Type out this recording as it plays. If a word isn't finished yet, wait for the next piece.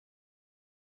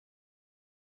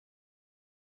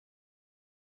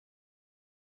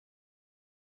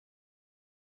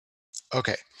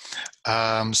Okay,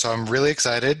 so I'm really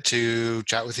excited to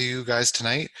chat with you guys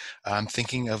tonight. I'm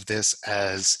thinking of this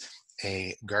as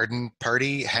a garden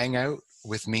party hangout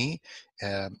with me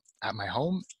at my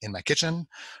home, in my kitchen.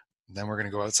 Then we're going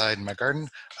to go outside in my garden.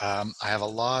 I have a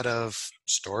lot of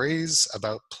stories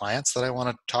about plants that I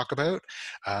want to talk about.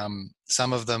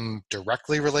 Some of them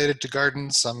directly related to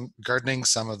gardening,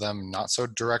 some of them not so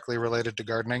directly related to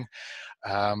gardening.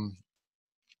 Um,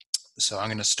 so I'm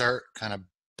going to start kind of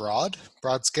broad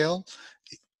scale,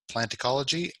 plant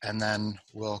ecology, and then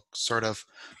we'll sort of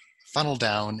funnel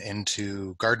down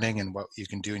into gardening and what you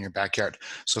can do in your backyard.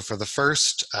 So for the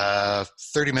first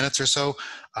 30 minutes or so,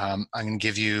 I'm going to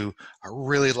give you a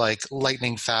really like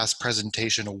lightning fast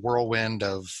presentation, a whirlwind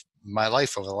of my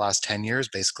life over the last 10 years,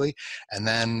 basically. And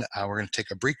then we're going to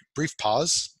take a brief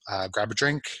pause, grab a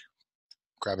drink,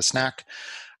 grab a snack,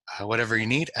 whatever you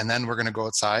need. And then we're going to go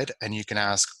outside and you can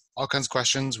ask all kinds of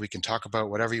questions. We can talk about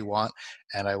whatever you want.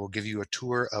 And I will give you a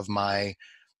tour of my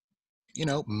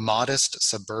modest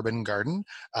suburban garden.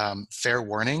 Fair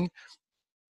warning,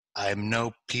 I'm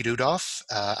no Pete Udoff.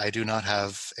 I do not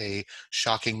have a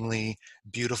shockingly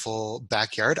beautiful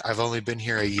backyard. I've only been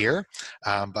here a year,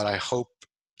 but I hope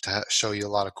to show you a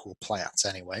lot of cool plants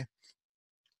anyway.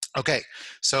 Okay,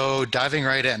 so diving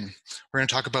right in, we're going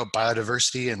to talk about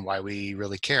biodiversity and why we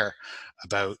really care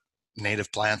about native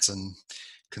plants and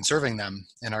conserving them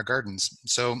in our gardens.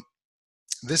 So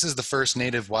this is the first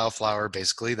native wildflower,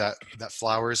 basically, that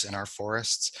flowers in our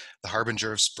forests, the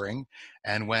harbinger of spring.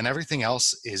 And when everything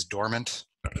else is dormant,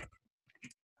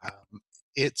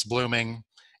 it's blooming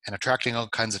and attracting all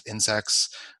kinds of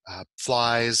insects,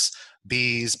 flies,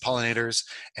 bees, pollinators,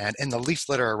 and in the leaf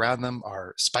litter around them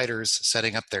are spiders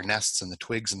setting up their nests in the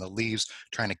twigs and the leaves,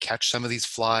 trying to catch some of these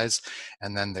flies.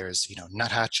 And then there's,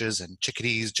 nuthatches and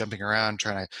chickadees jumping around,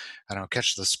 trying to, I don't know,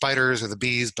 catch the spiders or the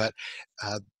bees. But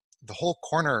the whole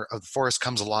corner of the forest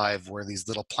comes alive where these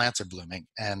little plants are blooming.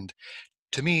 And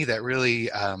to me, that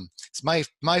really it's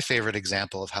my favorite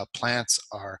example of how plants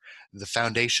are the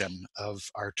foundation of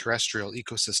our terrestrial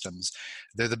ecosystems.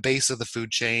 They're the base of the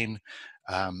food chain.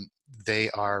 They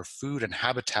are food and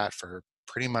habitat for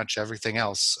pretty much everything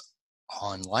else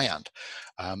on land.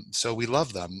 So we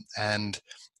love them. And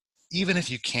even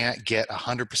if you can't get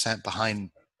 100%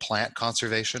 behind plant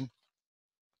conservation,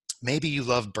 maybe you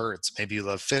love birds, maybe you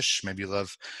love fish, maybe you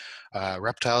love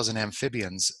reptiles and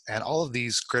amphibians, and all of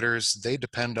these critters, they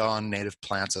depend on native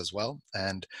plants as well,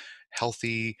 and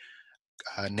healthy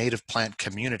native plant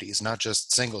communities, not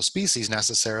just single species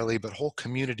necessarily, but whole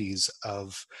communities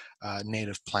of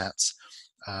native plants.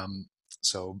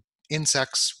 So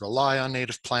insects rely on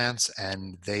native plants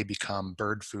and they become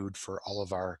bird food for all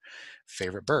of our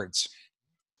favorite birds.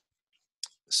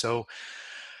 So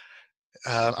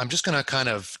I'm just going to kind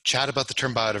of chat about the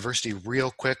term biodiversity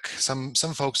real quick. Some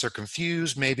folks are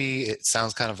confused. Maybe it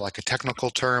sounds kind of like a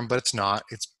technical term, but it's not.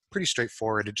 It's pretty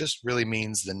straightforward. It just really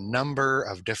means the number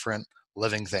of different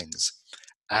living things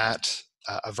at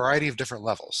a variety of different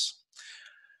levels.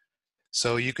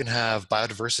 So you can have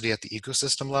biodiversity at the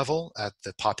ecosystem level, at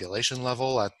the population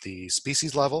level, at the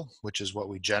species level, which is what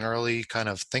we generally kind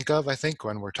of think of, I think,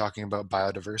 when we're talking about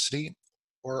biodiversity,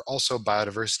 or also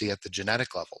biodiversity at the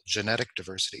genetic level, genetic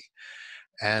diversity.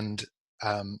 And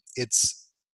it's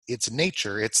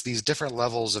nature, it's these different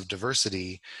levels of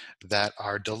diversity that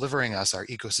are delivering us our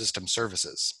ecosystem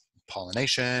services.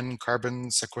 Pollination, carbon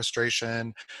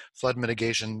sequestration, flood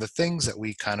mitigation, the things that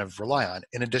we kind of rely on,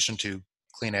 in addition to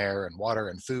clean air and water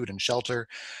and food and shelter.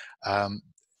 Um,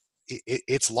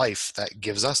 it's life that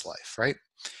gives us life, right?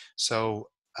 So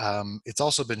it's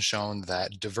also been shown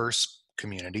that diverse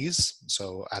communities,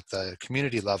 so at the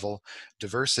community level,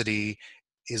 diversity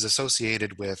is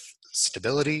associated with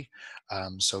stability,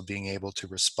 so being able to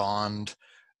respond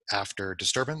after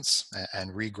disturbance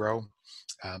and regrow.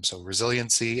 So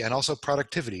resiliency and also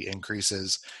productivity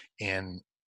increases in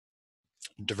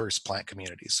diverse plant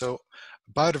communities. So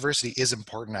biodiversity is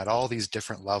important at all these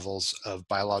different levels of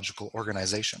biological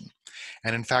organization.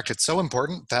 And in fact, it's so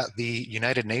important that the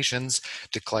United Nations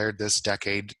declared this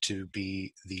decade to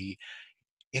be the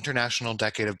International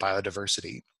Decade of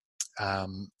Biodiversity.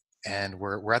 And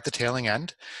we're at the tailing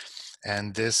end.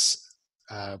 And this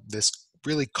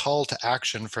really call to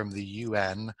action from the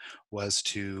UN was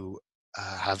to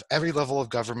have every level of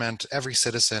government, every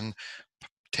citizen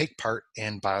take part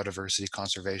in biodiversity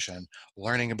conservation,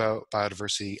 learning about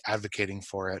biodiversity, advocating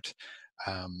for it,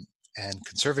 and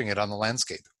conserving it on the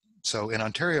landscape. So in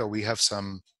Ontario, we have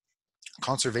some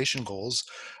conservation goals,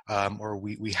 or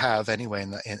we have anyway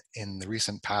in the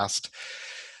recent past,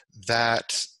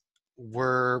 that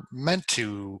were meant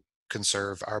to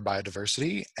conserve our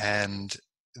biodiversity. And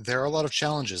there are a lot of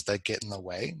challenges that get in the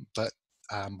way, but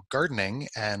gardening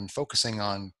and focusing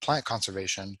on plant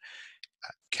conservation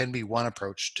can be one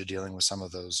approach to dealing with some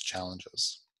of those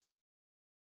challenges.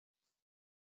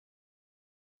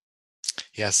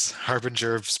 Yes,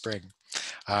 harbinger of spring.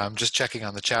 Just checking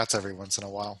on the chats every once in a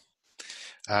while.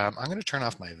 I'm going to turn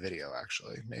off my video,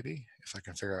 actually, maybe, if I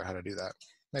can figure out how to do that.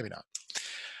 Maybe not.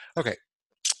 Okay,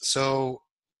 so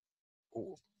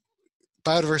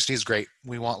biodiversity is great.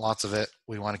 We want lots of it.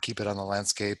 We want to keep it on the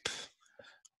landscape.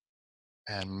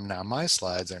 And now my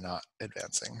slides are not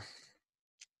advancing.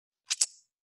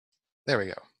 There we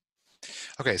go.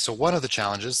 Okay, so one of the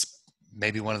challenges,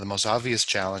 maybe one of the most obvious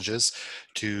challenges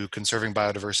to conserving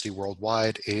biodiversity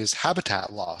worldwide is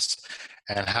habitat loss.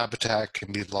 And habitat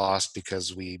can be lost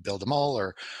because we build a mall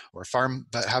or farm,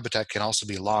 but habitat can also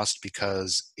be lost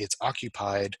because it's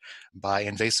occupied by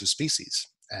invasive species.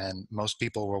 And most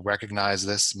people will recognize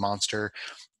this monster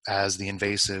as the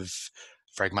invasive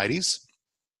Phragmites.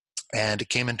 And it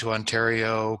came into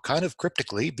Ontario kind of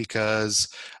cryptically because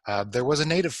there was a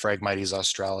native Phragmites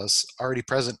australis already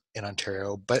present in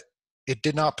Ontario, but it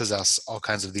did not possess all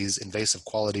kinds of these invasive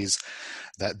qualities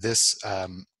that this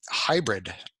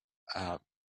hybrid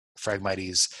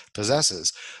Phragmites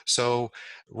possesses. So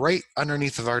right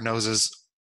underneath of our noses,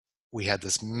 we had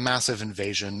this massive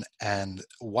invasion, and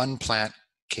one plant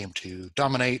came to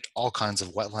dominate all kinds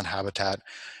of wetland habitat,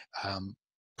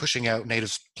 pushing out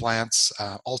native plants,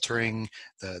 altering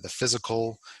the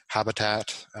physical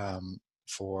habitat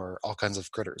for all kinds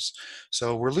of critters.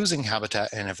 So we're losing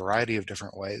habitat in a variety of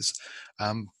different ways.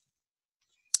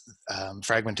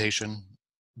 Fragmentation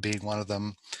being one of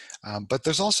them. But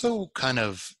there's also kind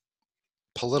of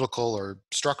political or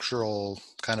structural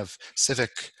kind of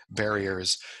civic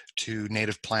barriers to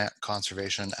native plant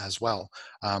conservation as well,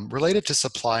 related to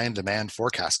supply and demand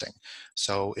forecasting.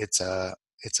 So it's a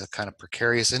kind of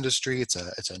precarious industry. It's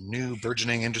a new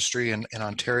burgeoning industry in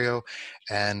Ontario,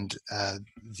 and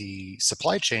the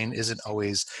supply chain isn't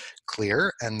always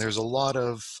clear, and there's a lot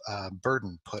of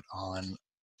burden put on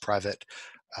private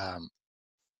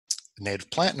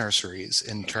native plant nurseries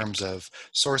in terms of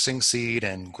sourcing seed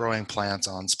and growing plants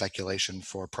on speculation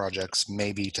for projects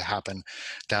maybe to happen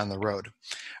down the road.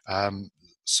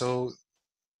 So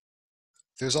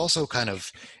there's also kind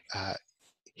of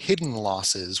hidden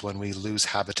losses when we lose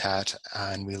habitat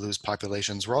and we lose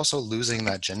populations. We're also losing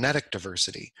that genetic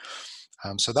diversity.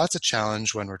 So that's a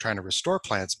challenge when we're trying to restore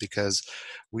plants, because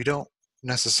we don't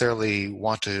necessarily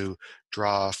want to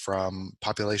draw from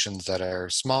populations that are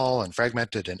small and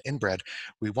fragmented and inbred.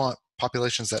 We want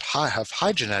populations that have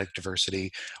high genetic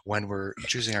diversity when we're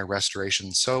choosing our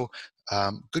restoration. So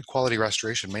good quality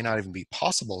restoration may not even be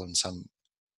possible in some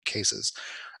cases.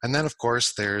 And then, of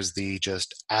course, there's the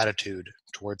just attitude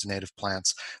towards native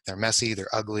plants. They're messy,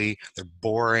 they're ugly, they're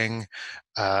boring.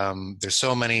 There's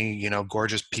so many,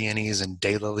 gorgeous peonies and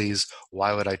daylilies.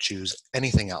 Why would I choose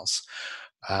anything else?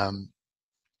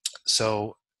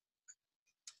 So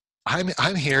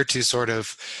I'm here to sort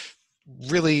of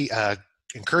really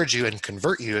encourage you and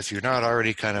convert you, if you're not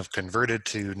already kind of converted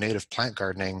to native plant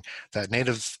gardening, that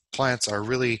native plants are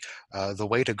really the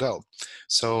way to go.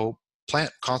 So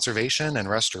plant conservation and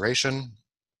restoration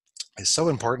is so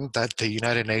important that the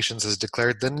United Nations has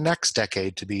declared the next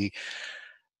decade to be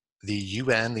the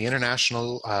UN, the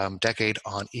International Decade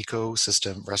on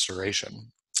Ecosystem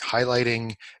Restoration,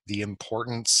 highlighting the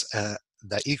importance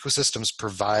that ecosystems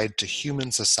provide to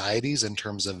human societies in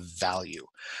terms of value.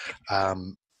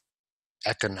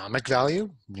 Economic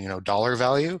value, dollar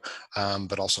value,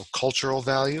 but also cultural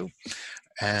value.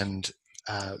 And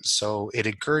so it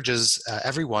encourages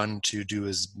everyone to do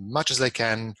as much as they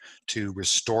can to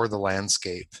restore the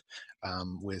landscape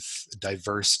with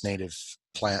diverse native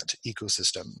plant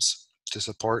ecosystems to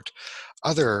support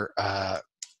other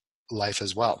life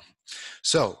as well.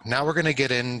 So now we're going to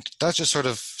get in, that's just sort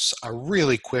of a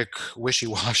really quick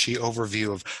wishy-washy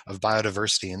overview of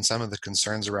biodiversity and some of the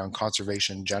concerns around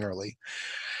conservation generally.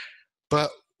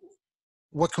 But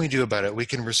what can we do about it? We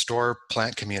can restore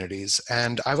plant communities.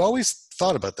 And I've always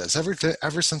thought about this.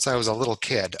 Ever since I was a little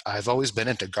kid, I've always been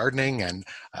into gardening and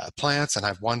plants, and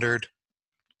I've wondered,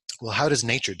 well, how does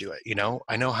nature do it?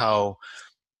 I know how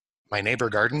my neighbor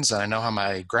gardens, and I know how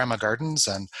my grandma gardens,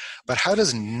 but how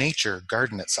does nature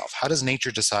garden itself? How does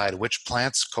nature decide which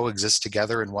plants coexist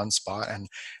together in one spot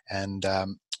and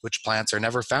which plants are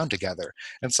never found together?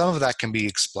 And some of that can be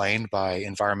explained by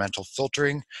environmental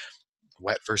filtering,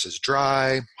 wet versus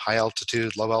dry, high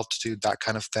altitude, low altitude, that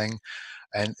kind of thing.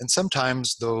 And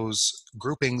sometimes those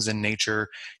groupings in nature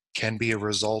can be a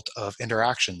result of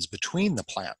interactions between the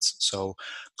plants. So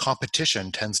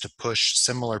competition tends to push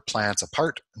similar plants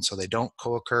apart, and so they don't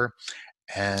co-occur.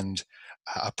 And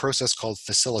a process called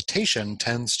facilitation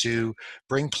tends to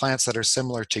bring plants that are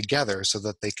similar together so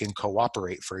that they can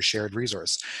cooperate for a shared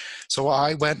resource. So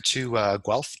I went to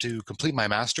Guelph to complete my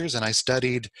master's, and I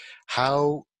studied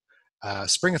how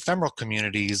spring ephemeral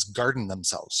communities garden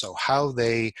themselves, so how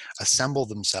they assemble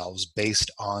themselves based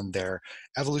on their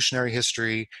evolutionary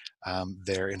history,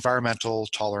 their environmental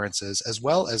tolerances, as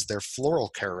well as their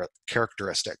floral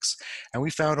characteristics. And we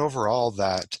found overall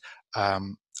that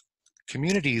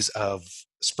communities of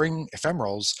spring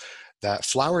ephemerals that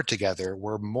flowered together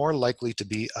were more likely to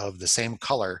be of the same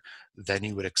color than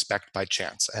you would expect by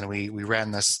chance. And we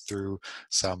ran this through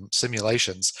some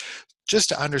simulations just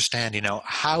to understand,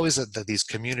 how is it that these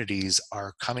communities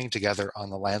are coming together on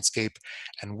the landscape,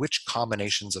 and which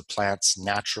combinations of plants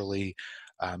naturally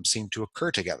seem to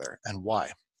occur together, and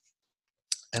why.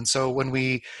 And so when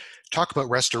we talk about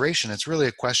restoration, it's really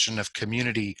a question of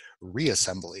community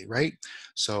reassembly, right?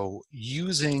 So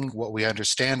using what we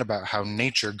understand about how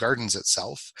nature gardens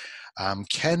itself,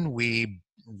 can we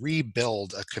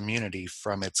rebuild a community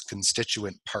from its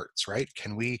constituent parts, right?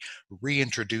 Can we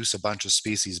reintroduce a bunch of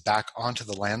species back onto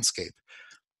the landscape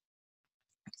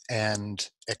and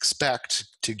expect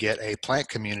to get a plant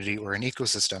community or an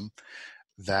ecosystem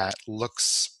that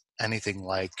looks anything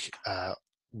like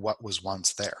what was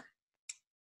once there?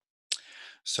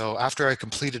 So after I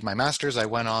completed my master's, I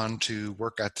went on to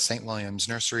work at the St. William's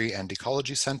Nursery and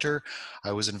Ecology Center.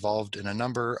 I was involved in a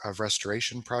number of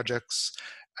restoration projects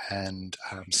and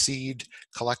seed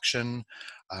collection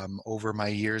over my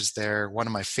years there. One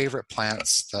of my favorite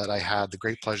plants that I had the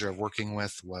great pleasure of working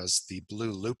with was the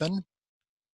blue lupin,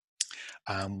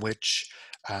 which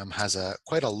has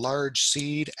quite a large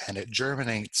seed, and it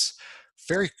germinates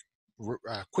very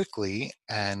quickly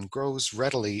and grows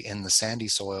readily in the sandy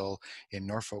soil in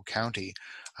Norfolk County.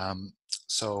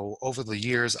 So over the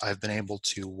years, I've been able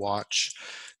to watch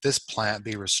this plant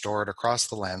be restored across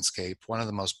the landscape, one of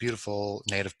the most beautiful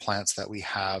native plants that we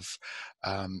have.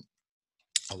 A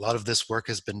lot of this work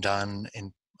has been done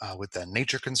with the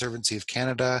Nature Conservancy of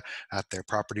Canada at their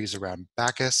properties around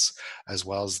Bacchus, as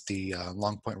well as the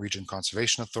Long Point Region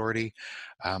Conservation Authority.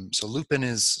 So lupin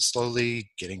is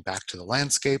slowly getting back to the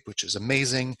landscape, which is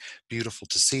amazing, beautiful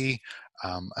to see.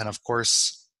 And of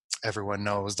course, everyone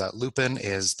knows that lupin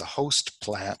is the host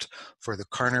plant for the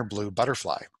Carner blue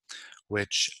butterfly,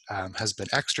 which has been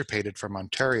extirpated from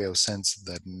Ontario since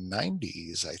the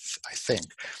 90s, I think.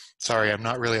 Sorry, I'm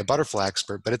not really a butterfly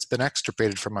expert, but it's been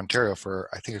extirpated from Ontario for,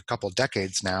 I think, a couple of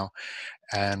decades now.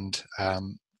 And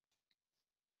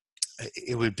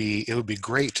it would be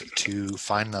great to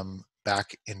find them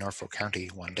back in Norfolk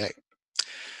County one day.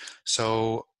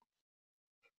 So,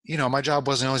 my job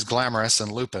wasn't always glamorous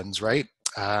and lupins, right?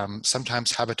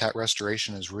 Sometimes habitat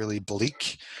restoration is really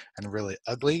bleak and really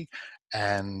ugly.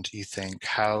 And you think,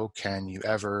 how can you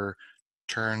ever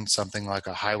turn something like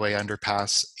a highway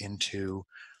underpass into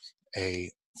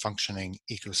a functioning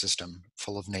ecosystem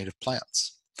full of native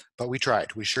plants? But we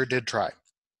tried. We sure did try.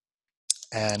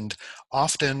 And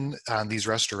often these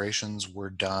restorations were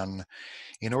done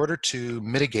in order to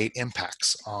mitigate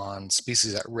impacts on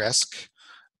species at risk.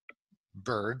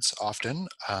 Birds often,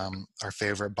 our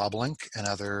favorite bobolink and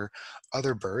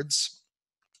other birds.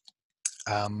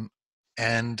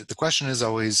 And the question is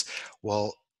always,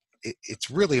 well, it's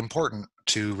really important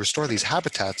to restore these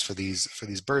habitats for these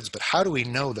birds, but how do we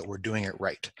know that we're doing it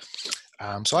right?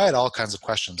 So I had all kinds of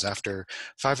questions. After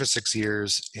 5 or 6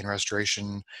 years in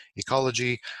restoration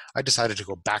ecology, I decided to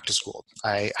go back to school.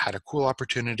 I had a cool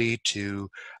opportunity to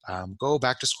go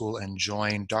back to school and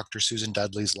join Dr. Susan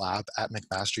Dudley's lab at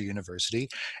McMaster University,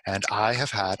 and I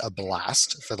have had a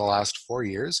blast for the last 4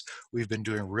 years. We've been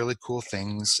doing really cool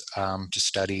things to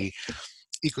study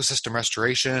ecosystem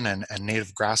restoration and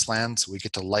native grasslands. We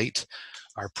get to light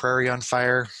our prairie on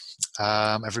fire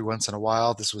every once in a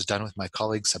while. This was done with my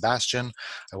colleague Sebastian.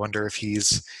 I wonder if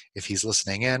he's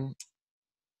listening in.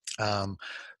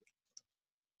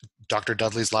 Dr.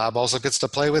 Dudley's lab also gets to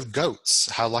play with goats.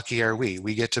 How lucky are we?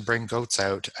 We get to bring goats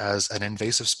out as an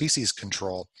invasive species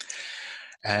control.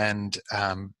 And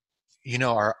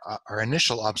our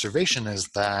initial observation is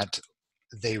that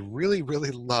they really,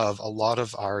 really love a lot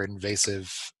of our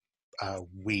invasive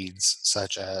weeds,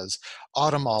 such as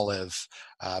autumn olive,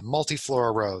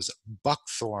 multiflora rose,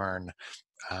 buckthorn,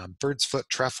 bird's foot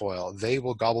trefoil. They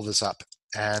will gobble this up.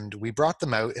 And we brought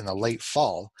them out in the late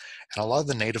fall, and a lot of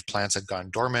the native plants had gone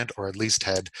dormant, or at least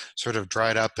had sort of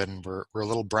dried up and were a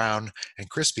little brown and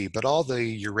crispy, but all the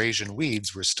Eurasian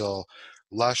weeds were still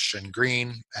lush and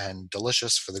green and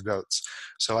delicious for the goats.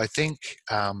 So I think,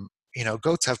 you know,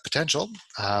 goats have potential.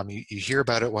 You hear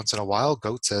about it once in a while,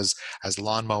 goats as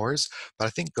lawnmowers, but I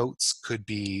think goats could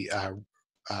be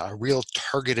a real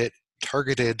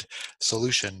targeted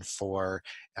solution for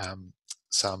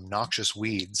some noxious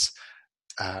weeds.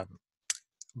 Um,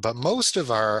 but most of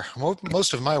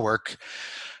my work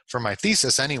for my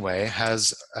thesis anyway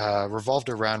has revolved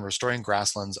around restoring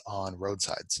grasslands on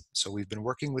roadsides. So we've been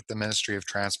working with the Ministry of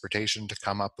Transportation to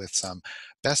come up with some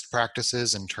best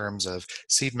practices in terms of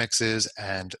seed mixes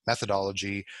and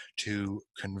methodology to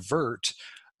convert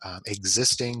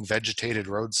existing vegetated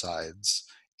roadsides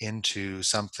into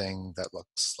something that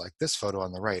looks like this photo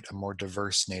on the right, a more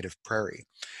diverse native prairie.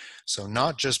 So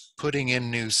not just putting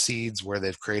in new seeds where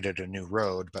they've created a new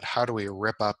road, but how do we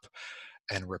rip up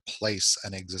and replace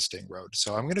an existing road?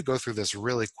 So I'm going to go through this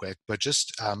really quick, but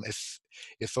just if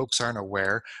folks aren't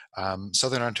aware,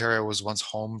 Southern Ontario was once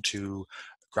home to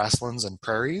grasslands and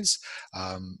prairies.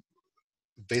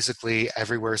 Basically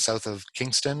everywhere south of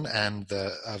Kingston and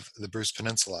of the Bruce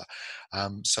Peninsula.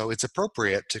 So it's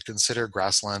appropriate to consider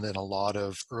grassland in a lot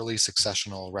of early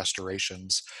successional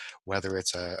restorations, whether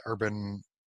it's a urban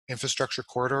infrastructure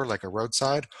corridor like a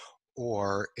roadside,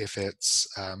 or if it's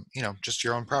you know, just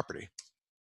your own property.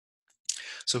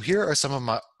 So here are some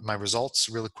of my results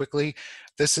really quickly.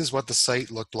 This is what the site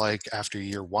looked like after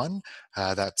year 1.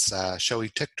 That's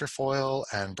showy tick trefoil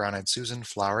and brown-eyed Susan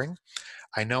flowering.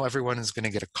 I know everyone is going to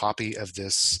get a copy of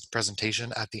this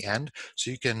presentation at the end,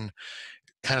 so you can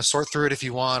kind of sort through it if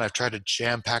you want. I've tried to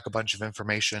jam pack a bunch of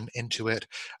information into it.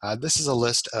 This is a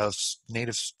list of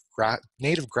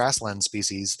native grassland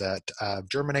species that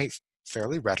germinate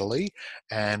fairly readily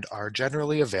and are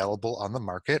generally available on the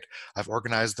market. I've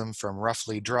organized them from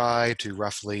roughly dry to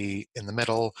roughly in the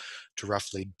middle to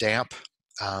roughly damp.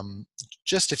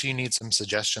 Just if you need some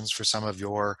suggestions for some of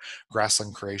your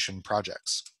grassland creation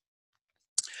projects.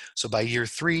 So by year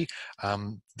 3,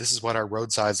 this is what our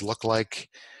roadsides look like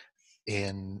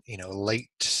in, you know, late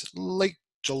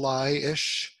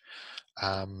July-ish.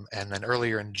 And then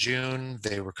earlier in June,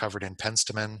 they were covered in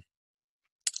penstemon.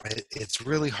 It's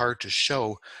really hard to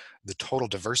show the total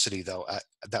diversity, though,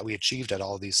 that we achieved at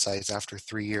all these sites after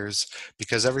 3 years,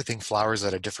 because everything flowers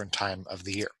at a different time of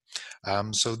the year.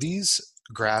 So these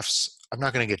graphs, I'm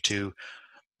not going to get too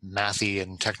mathy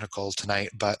and technical tonight,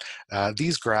 but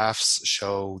these graphs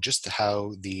show just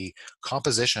how the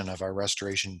composition of our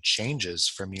restoration changes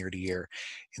from year to year.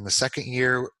 In the second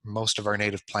year, most of our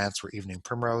native plants were evening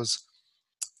primrose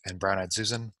and brown-eyed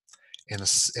Susan. In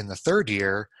the third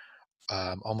year,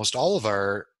 almost all of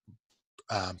our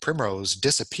primrose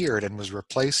disappeared and was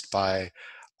replaced by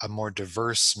a more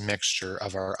diverse mixture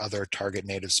of our other target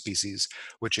native species,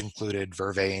 which included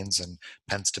vervains and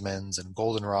penstemons and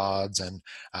goldenrods and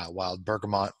wild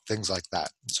bergamot, things like that.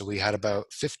 So we had about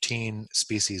 15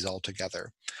 species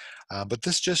altogether. But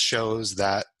this just shows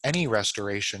that any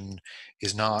restoration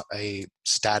is not a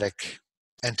static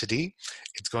entity.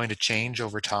 It's going to change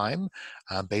over time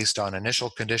based on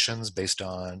initial conditions, based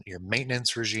on your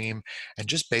maintenance regime, and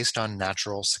just based on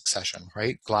natural succession,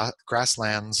 right?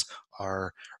 Grasslands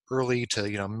are early to,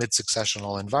 you know,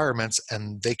 mid-successional environments,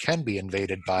 and they can be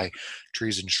invaded by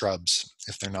trees and shrubs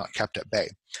if they're not kept at bay.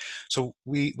 So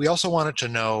we also wanted to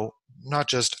know not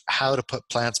just how to put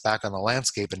plants back on the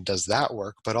landscape and does that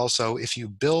work, but also if you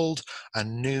build a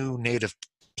new native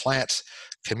plant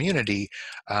community,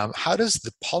 how does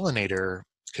the pollinator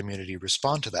community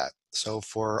respond to that? So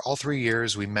for all 3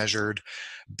 years, we measured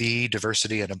bee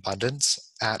diversity and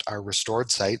abundance at our restored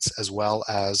sites, as well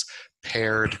as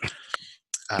paired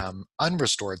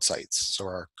unrestored sites, so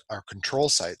our control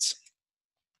sites.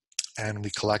 And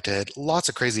we collected lots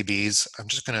of crazy bees. I'm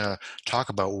just going to talk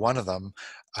about one of them.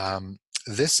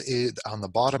 This is on the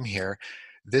bottom here.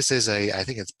 This is I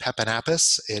think it's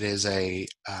Pepinapis. It is a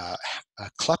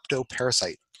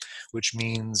kleptoparasite, which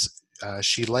means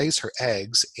she lays her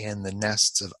eggs in the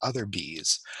nests of other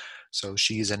bees. So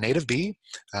she's a native bee.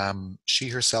 She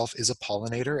herself is a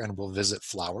pollinator and will visit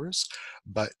flowers,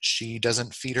 but she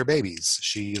doesn't feed her babies.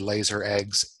 She lays her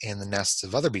eggs in the nests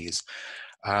of other bees.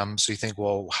 So you think,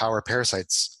 well, how are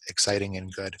parasites exciting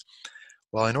and good?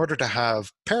 Well, in order to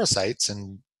have parasites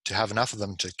and to have enough of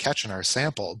them to catch in our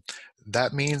sample,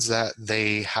 that means that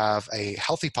they have a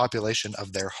healthy population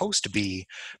of their host bee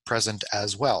present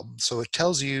as well. So it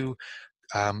tells you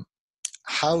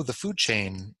how the food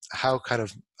chain, how kind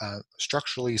of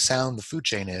structurally sound the food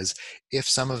chain is if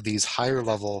some of these higher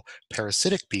level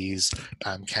parasitic bees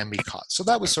can be caught. So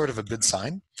that was sort of a good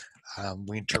sign.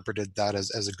 We interpreted that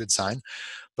as a good sign.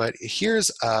 But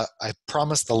here's, I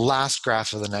promise, the last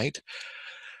graph of the night.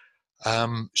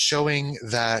 showing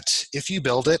that if you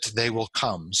build it, they will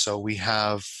come. So we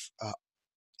have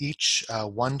each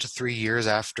 1 to 3 years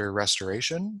after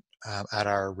restoration at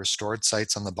our restored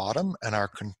sites on the bottom and our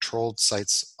controlled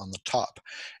sites on the top.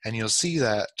 And you'll see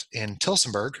that in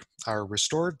Tillsonburg, our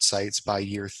restored sites by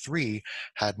year 3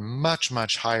 had much,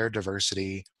 much higher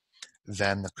diversity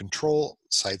than the control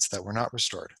sites that were not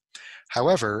restored.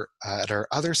 However, at our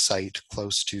other site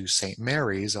close to St.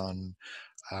 Mary's on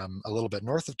a little bit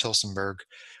north of Tillsonburg,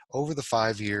 over the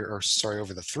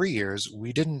 3 years,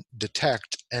 we didn't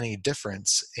detect any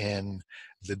difference in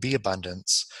the bee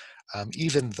abundance,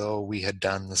 even though we had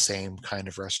done the same kind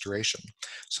of restoration.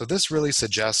 So this really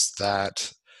suggests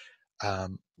that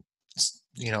um,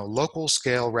 local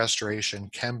scale restoration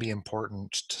can be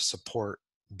important to support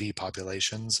bee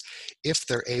populations if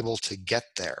they're able to get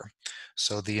there.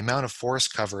 So the amount of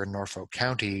forest cover in Norfolk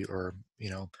County, or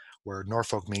where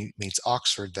Norfolk meets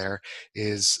Oxford, there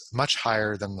is much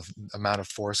higher than the amount of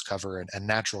forest cover and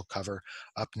natural cover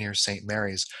up near St.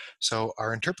 Mary's. So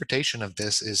our interpretation of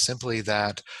this is simply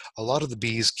that a lot of the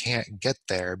bees can't get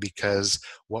there because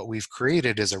what we've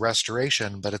created is a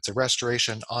restoration, but it's a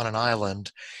restoration on an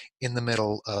island in the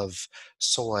middle of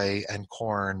soy and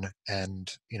corn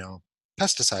and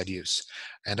pesticide use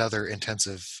and other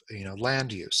intensive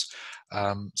land use.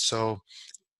 So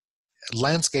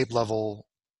landscape level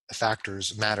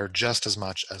factors matter just as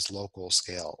much as local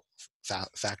scale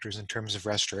factors in terms of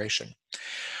restoration.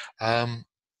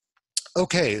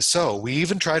 Okay, so we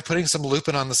even tried putting some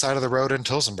lupin on the side of the road in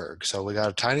Tillsonburg. So we got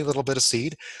a tiny little bit of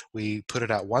seed. We put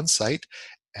it at one site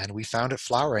and we found it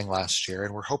flowering last year,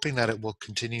 and we're hoping that it will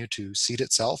continue to seed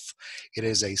itself. It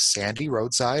is a sandy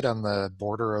roadside on the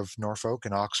border of Norfolk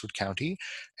and Oxford County,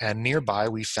 and nearby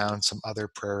we found some other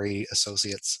prairie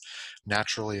associates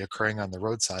naturally occurring on the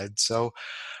roadside. So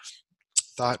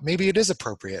thought maybe it is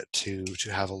appropriate to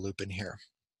have a lupin here.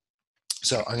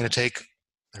 So I'm going to take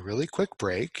a really quick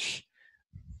break,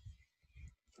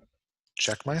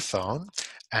 check my phone,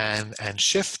 and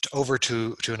shift over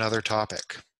to another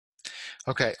topic.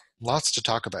 Okay, lots to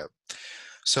talk about.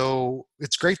 So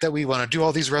it's great that we want to do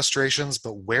all these restorations,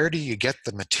 but where do you get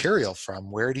the material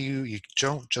from? Where do you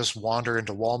don't just wander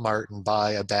into Walmart and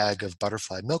buy a bag of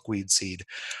butterfly milkweed seed.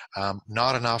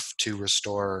 Not enough to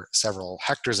restore several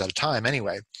hectares at a time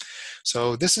anyway.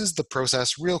 So this is the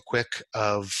process real quick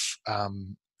of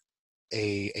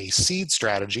a seed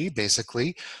strategy,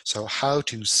 basically. So how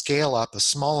to scale up a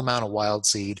small amount of wild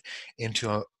seed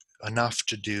into enough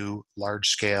to do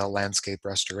large-scale landscape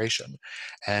restoration.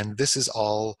 And this is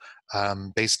all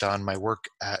based on my work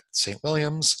at St.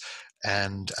 William's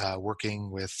and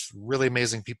working with really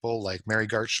amazing people like Mary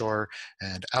Gartshore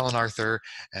and Alan Arthur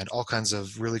and all kinds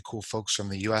of really cool folks from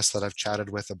the US that I've chatted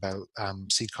with about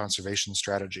seed conservation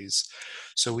strategies.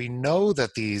 So we know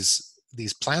that these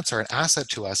plants are an asset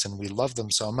to us and we love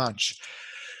them so much.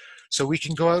 So we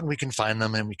can go out and we can find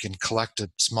them and we can collect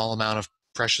a small amount of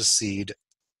precious seed.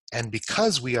 And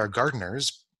because we are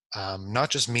gardeners, not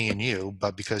just me and you,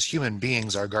 but because human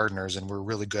beings are gardeners and we're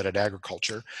really good at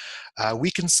agriculture,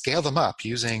 we can scale them up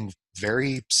using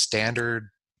very standard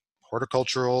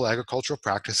horticultural, agricultural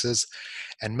practices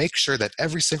and make sure that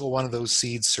every single one of those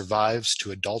seeds survives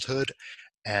to adulthood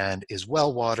and is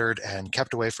well watered and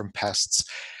kept away from pests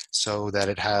so that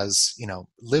it has,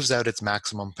 lives out its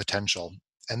maximum potential.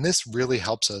 And this really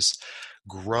helps us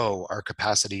grow our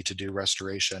capacity to do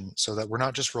restoration so that we're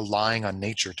not just relying on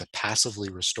nature to passively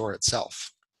restore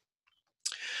itself.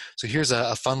 So here's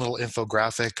a fun little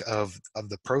infographic of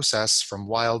the process from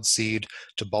wild seed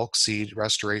to bulk seed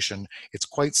restoration. It's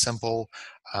quite simple.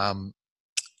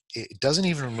 It doesn't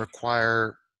even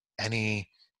require any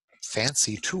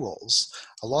fancy tools.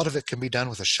 A lot of it can be done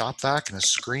with a shop vac and a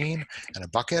screen and a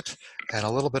bucket and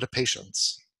a little bit of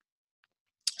patience.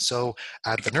 So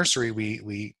at the nursery,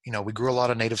 we grew a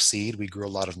lot of native seed, we grew a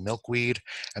lot of milkweed,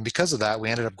 and because of that, we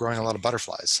ended up growing a lot of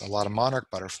butterflies, a lot of monarch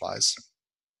butterflies.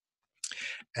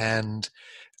 And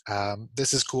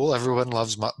this is cool. Everyone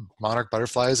loves monarch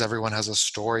butterflies. Everyone has a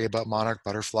story about monarch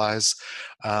butterflies.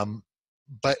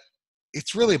 But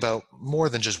it's really about more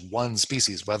than just one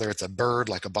species, whether it's a bird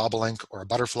like a bobolink or a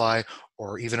butterfly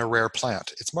or even a rare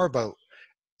plant. It's more about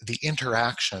the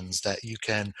interactions that you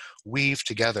can weave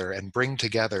together and bring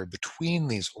together between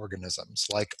these organisms,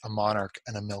 like a monarch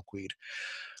and a milkweed.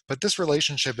 But this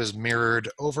relationship is mirrored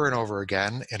over and over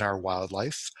again in our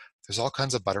wildlife. There's all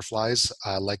kinds of butterflies,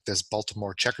 like this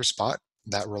Baltimore checker spot,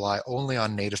 that rely only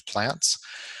on native plants.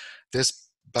 This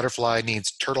butterfly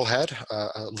needs turtle head,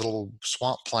 a little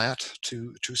swamp plant,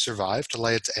 to survive, to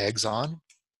lay its eggs on.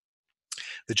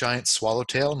 The giant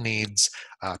swallowtail needs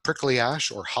prickly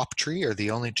ash or hop tree, are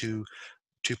the only two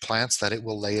two plants that it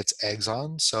will lay its eggs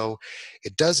on. So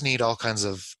it does need all kinds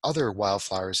of other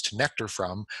wildflowers to nectar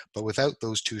from, but without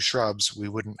those two shrubs, we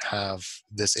wouldn't have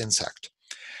this insect.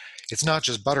 It's not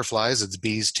just butterflies, it's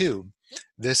bees too.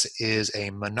 This is a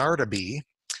Monarda bee.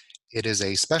 It is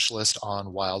a specialist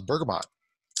on wild bergamot.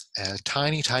 A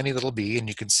tiny, tiny little bee, and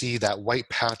you can see that white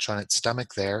patch on its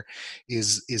stomach there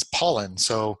is pollen.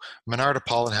 So Monarda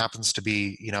pollen happens to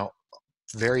be,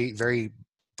 very, very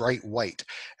bright white,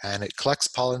 and it collects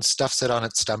pollen, stuffs it on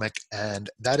its stomach, and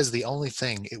that is the only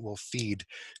thing it will feed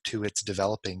to its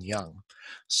developing young.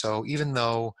 So even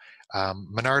though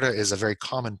Monarda is a very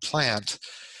common plant,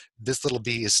 this little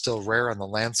bee is still rare on the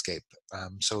landscape.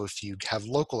 So if you have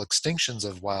local extinctions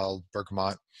of wild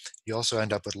bergamot, you also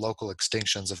end up with local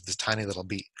extinctions of this tiny little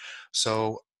bee.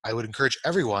 So I would encourage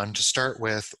everyone to start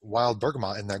with wild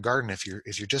bergamot in their garden if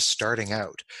you're just starting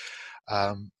out.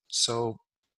 So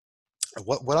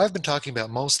what I've been talking about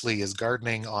mostly is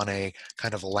gardening on a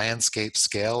kind of a landscape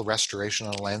scale, restoration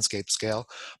on a landscape scale,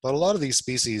 but a lot of these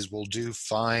species will do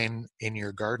fine in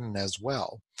your garden as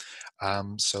well.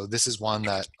 So this is one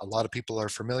that a lot of people are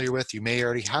familiar with. You may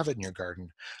already have it in your garden,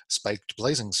 spiked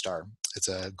blazing star. It's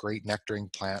a great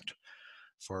nectaring plant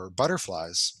for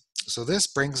butterflies. So this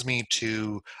brings me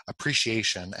to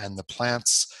appreciation and the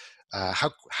plants,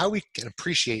 how we can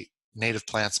appreciate native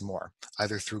plants more,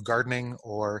 either through gardening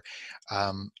or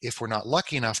if we're not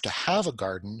lucky enough to have a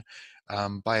garden,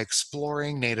 by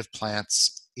exploring native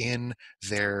plants in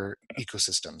their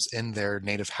ecosystems, in their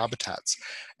native habitats.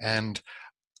 And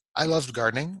I loved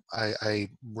gardening.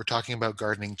 We're talking about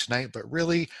gardening tonight, but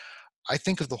really, I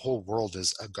think of the whole world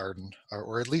as a garden,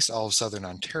 or at least all of Southern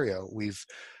Ontario. We've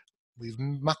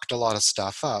mucked a lot of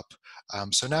stuff up.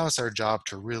 So now it's our job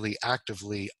to really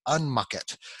actively unmuck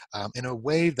it in a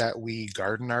way that we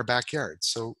garden our backyard.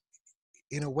 So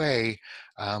in a way,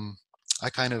 I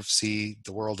kind of see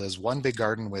the world as one big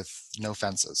garden with no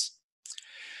fences.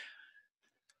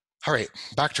 All right,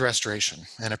 back to restoration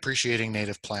and appreciating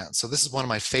native plants. So this is one of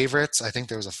my favorites. I think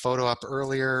there was a photo up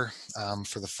earlier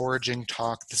for the foraging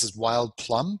talk. This is wild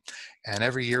plum, and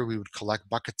every year we would collect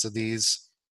buckets of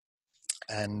these,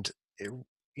 and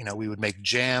we would make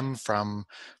jam from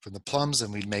the plums,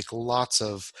 and we'd make lots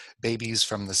of babies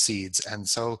from the seeds. And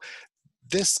so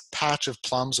this patch of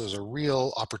plums was a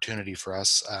real opportunity for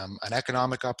us, an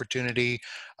economic opportunity,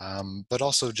 but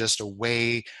also just a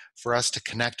way for us to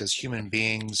connect as human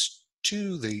beings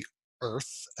to the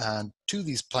earth and to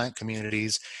these plant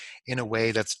communities in a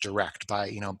way that's direct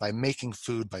by making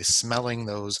food, by smelling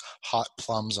those hot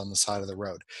plums on the side of the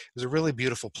road. It was a really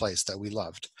beautiful place that we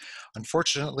loved.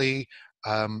 Unfortunately,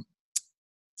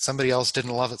 somebody else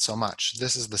didn't love it so much.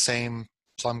 This is the same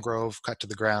plum grove cut to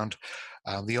the ground.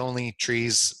 The only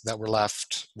trees that were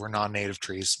left were non-native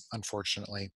trees,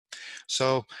 unfortunately.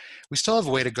 So we still have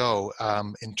a way to go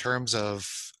in terms of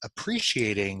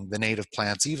appreciating the native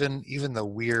plants, even the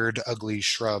weird, ugly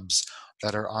shrubs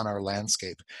that are on our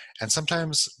landscape. And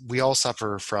sometimes we all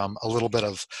suffer from a little bit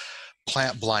of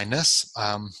plant blindness.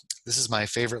 This is my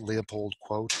favorite Leopold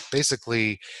quote.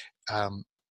 Basically,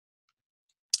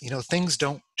 things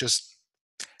don't just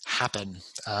happen.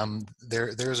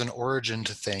 There's an origin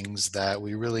to things that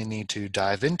we really need to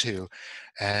dive into.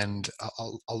 And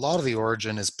a lot of the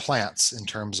origin is plants in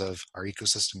terms of our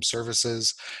ecosystem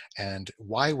services and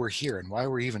why we're here and why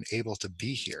we're even able to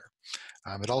be here.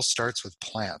 It all starts with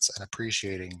plants and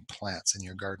appreciating plants in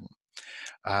your garden.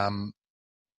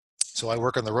 So I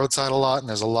work on the roadside a lot, and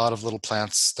there's a lot of little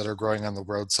plants that are growing on the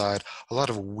roadside, a lot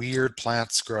of weird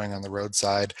plants growing on the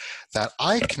roadside that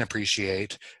I can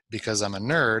appreciate because I'm a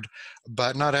nerd,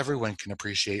 but not everyone can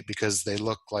appreciate because they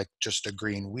look like just a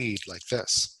green weed like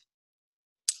this.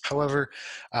 However,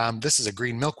 this is a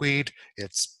green milkweed.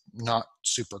 It's not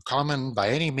super common by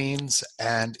any means,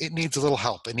 and it needs a little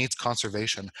help. It needs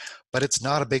conservation, but it's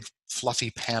not a big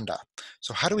fluffy panda.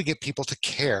 So how do we get people to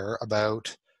care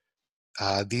about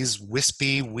these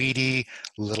wispy, weedy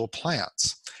little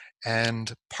plants?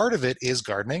 And part of it is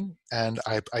gardening, and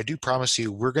I do promise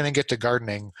you we're going to get to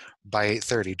gardening by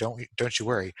 8:30. Don't you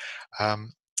worry.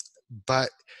 But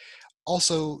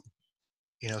also,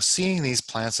 seeing these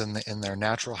plants in their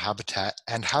natural habitat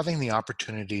and having the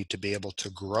opportunity to be able to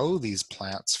grow these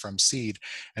plants from seed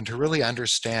and to really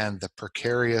understand the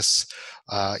precarious,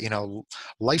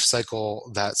 life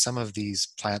cycle that some of these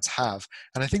plants have.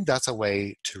 And I think that's a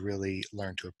way to really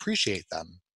learn to appreciate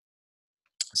them.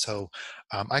 So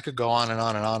I could go on and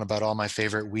on and on about all my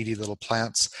favorite weedy little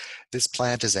plants. This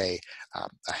plant is a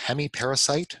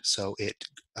hemiparasite, so it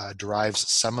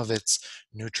derives some of its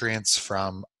nutrients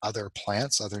from other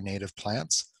plants, other native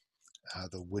plants,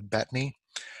 the wood betony.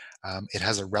 It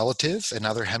has a relative,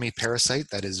 another hemiparasite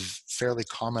that is fairly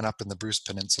common up in the Bruce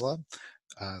Peninsula,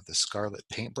 the scarlet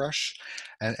paintbrush.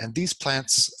 And these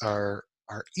plants are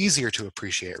easier to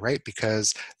appreciate, right?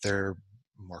 Because they're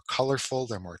more colorful,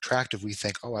 they're more attractive. We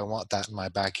think, oh, I want that in my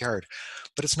backyard.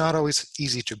 But it's not always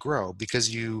easy to grow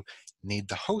because you need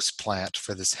the host plant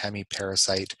for this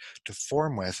hemiparasite to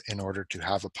form with in order to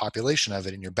have a population of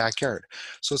it in your backyard.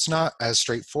 So it's not as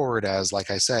straightforward as,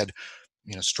 like I said,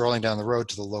 strolling down the road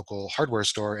to the local hardware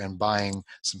store and buying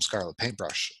some scarlet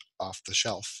paintbrush off the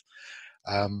shelf.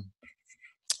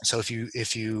 So if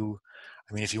you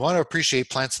want to appreciate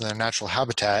plants in their natural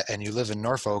habitat and you live in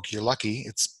Norfolk, you're lucky.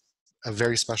 It's a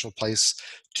very special place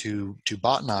to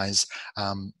botanize.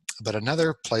 But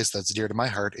another place that's dear to my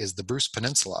heart is the Bruce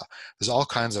Peninsula. There's all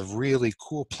kinds of really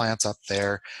cool plants up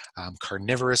there,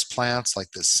 carnivorous plants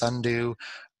like this sundew,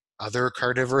 other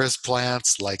carnivorous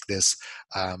plants like this,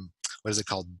 what is it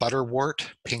called, butterwort,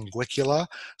 pinguicula.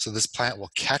 So this plant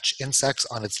will catch insects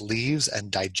on its leaves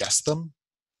and digest them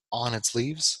on its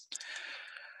leaves.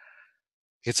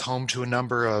 It's home to a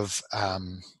number of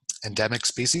endemic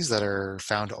species that are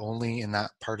found only in that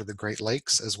part of the Great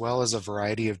Lakes, as well as a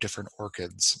variety of different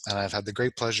orchids. And I've had the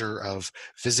great pleasure of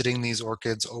visiting these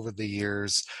orchids over the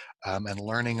years and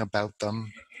learning about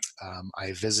them.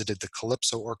 I visited the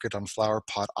Calypso orchid on Flower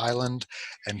Pot Island,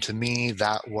 and to me,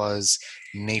 that was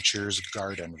nature's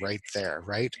garden right there,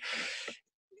 right?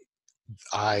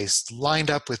 I lined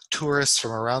up with tourists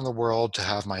from around the world to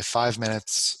have my 5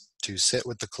 minutes to sit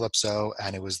with the Calypso,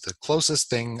 and it was the closest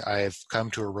thing I've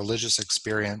come to a religious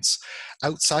experience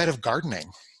outside of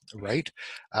gardening, right?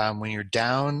 When you're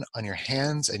down on your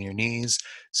hands and your knees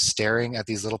staring at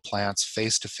these little plants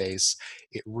face to face,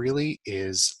 it really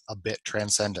is a bit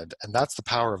transcendent, and that's the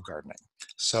power of gardening.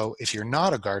 So if you're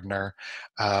not a gardener,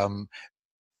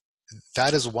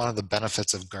 that is one of the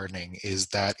benefits of gardening, is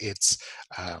that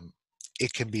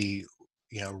it can be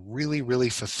really, really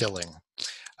fulfilling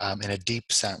in a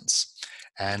deep sense.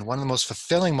 And one of the most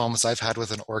fulfilling moments I've had with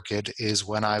an orchid is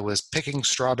when I was picking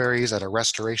strawberries at a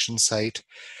restoration site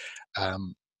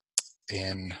in,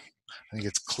 I think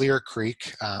it's Clear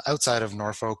Creek, outside of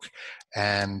Norfolk,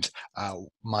 and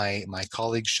my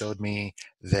colleague showed me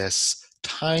this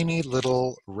tiny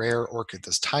little rare orchid,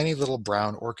 this tiny little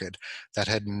brown orchid that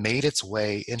had made its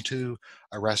way into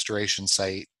a restoration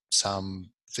site some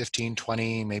 15,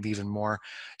 20, maybe even more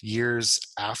years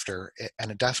after, and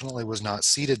it definitely was not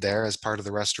seeded there as part of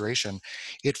the restoration.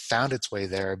 It found its way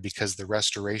there because the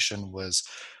restoration was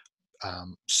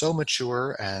so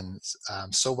mature and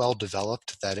so well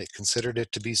developed that it considered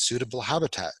it to be suitable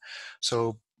habitat.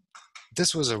 So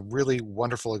this was a really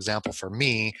wonderful example for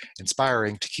me,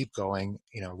 inspiring to keep going.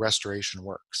 Restoration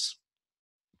works.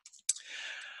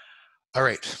 All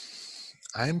right.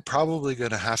 I'm probably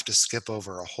going to have to skip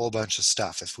over a whole bunch of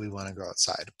stuff if we want to go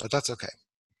outside, but that's okay.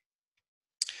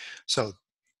 So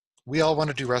we all want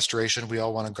to do restoration. We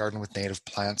all want to garden with native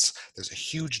plants. There's a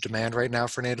huge demand right now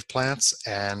for native plants,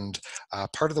 and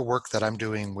part of the work that I'm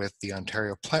doing with the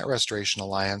Ontario Plant Restoration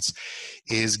Alliance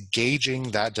is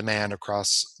gauging that demand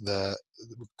across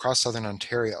Southern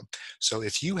Ontario. So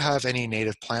if you have any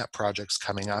native plant projects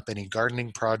coming up, any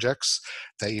gardening projects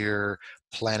that you're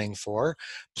planning for,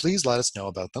 please let us know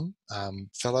about them.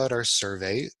 Fill out our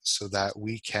survey so that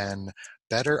we can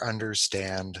better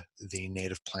understand the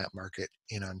native plant market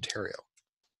in Ontario.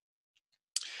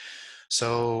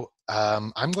 So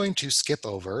I'm going to skip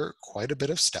over quite a bit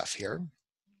of stuff here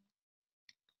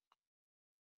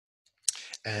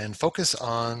and focus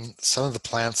on some of the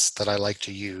plants that I like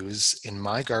to use in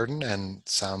my garden and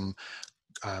some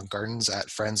gardens at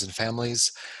friends and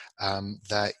families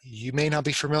that you may not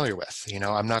be familiar with.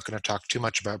 I'm not going to talk too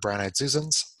much about brown-eyed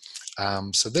Susans.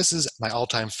 So this is my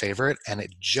all-time favorite, and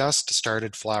it just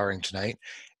started flowering tonight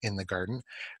in the garden.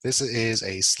 This is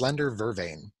a slender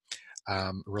vervain,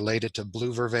 related to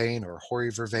blue vervain or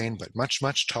hoary vervain, but much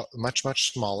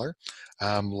smaller,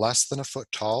 less than a foot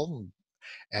tall,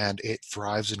 and it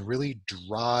thrives in really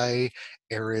dry,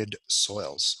 arid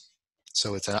soils.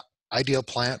 So it's an ideal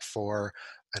plant for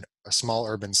a small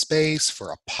urban space,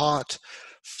 for a pot,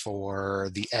 for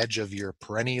the edge of your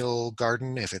perennial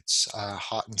garden if it's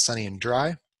hot and sunny and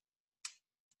dry.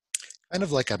 Kind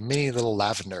of like a mini little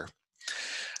lavender.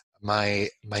 My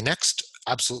next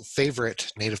absolute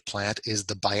favorite native plant is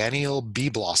the biennial bee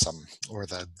blossom, or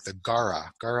the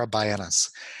Gara biennis.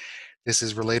 This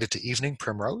is related to evening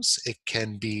primrose. It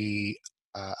can be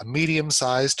a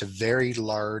medium-sized to very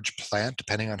large plant,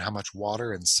 depending on how much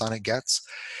water and sun it gets,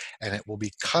 and it will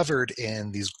be covered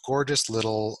in these gorgeous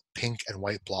little pink and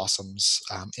white blossoms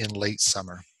in late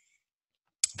summer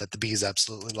that the bees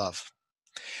absolutely love.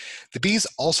 The bees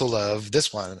also love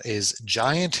this one, is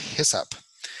giant hyssop.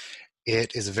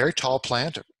 It is a very tall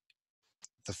plant.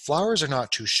 The flowers are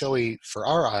not too showy for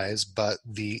our eyes, but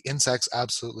the insects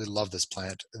absolutely love this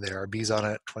plant. There are bees on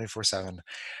it 24/7,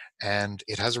 and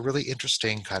it has a really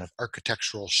interesting kind of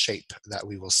architectural shape that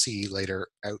we will see later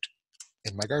out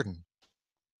in my garden.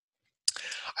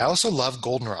 I also love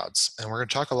goldenrods, and we're going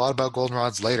to talk a lot about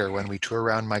goldenrods later when we tour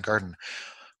around my garden.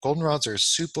 Goldenrods are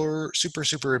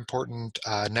super important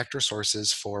nectar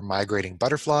sources for migrating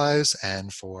butterflies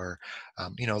and for,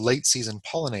 late season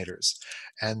pollinators.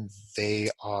 And they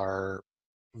are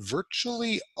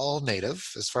virtually all native.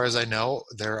 As far as I know,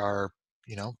 there are,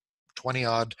 20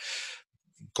 odd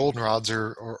goldenrods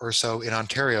or so in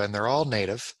Ontario, and they're all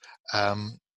native.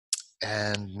 Um,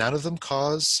 and none of them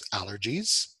cause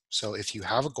allergies. So if you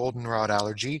have a goldenrod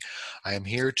allergy, I am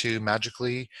here to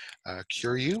magically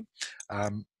cure you.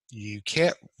 You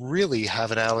can't really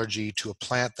have an allergy to a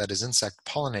plant that is insect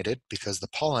pollinated because the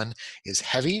pollen is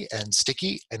heavy and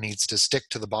sticky and needs to stick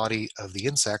to the body of the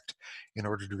insect in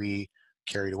order to be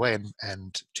carried away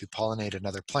and to pollinate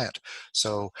another plant.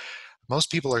 So most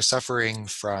people are suffering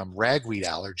from ragweed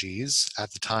allergies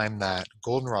at the time that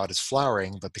goldenrod is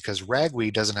flowering, but because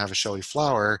ragweed doesn't have a showy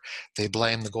flower, they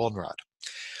blame the goldenrod.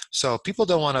 So people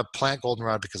don't want to plant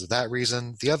goldenrod because of that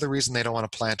reason. The other reason they don't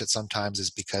want to plant it sometimes is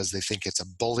because they think it's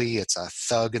a bully, it's a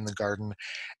thug in the garden,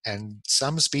 and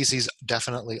some species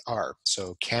definitely are.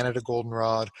 So Canada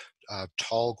goldenrod,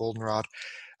 tall goldenrod,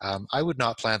 I would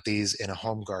not plant these in a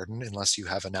home garden unless you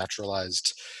have a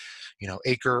naturalized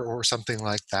acre or something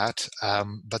like that.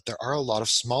 But there are a lot of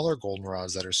smaller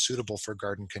goldenrods that are suitable for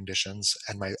garden conditions.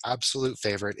 And my absolute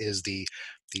favorite is the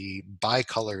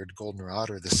bicolored goldenrod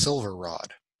or the silver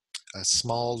rod, a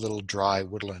small little dry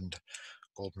woodland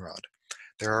goldenrod.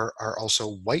 There are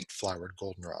also white flowered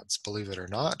goldenrods, believe it or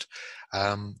not.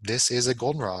 This is a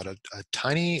goldenrod, a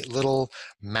tiny little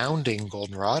mounding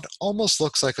goldenrod, almost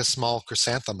looks like a small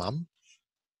chrysanthemum,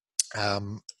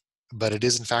 but it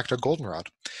is in fact a goldenrod.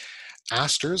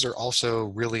 Asters are also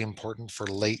really important for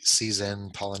late season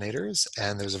pollinators,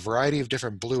 and there's a variety of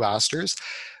different blue asters.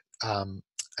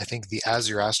 I think the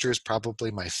azure aster is probably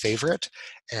my favorite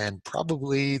and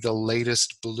probably the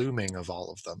latest blooming of all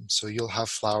of them. So you'll have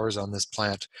flowers on this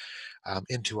plant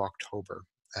into October,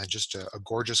 and just a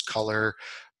gorgeous color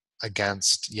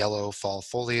against yellow fall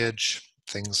foliage,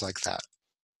 things like that.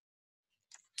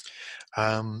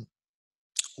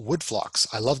 Wood phlox.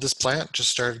 I love this plant, just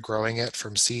started growing it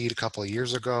from seed a couple of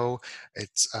years ago.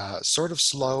 It's sort of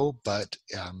slow, but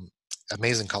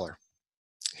amazing color.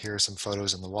 Here are some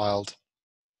photos in the wild.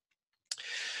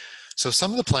 So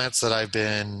some of the plants that I've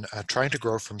been trying to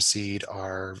grow from seed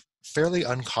are fairly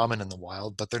uncommon in the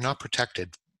wild, but they're not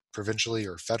protected provincially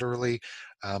or federally.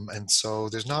 And so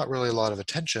there's not really a lot of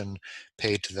attention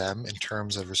paid to them in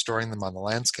terms of restoring them on the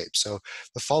landscape. So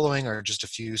the following are just a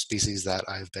few species that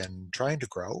I've been trying to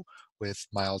grow with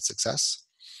mild success.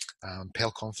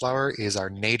 Pale coneflower is our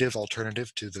native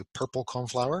alternative to the purple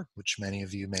coneflower, which many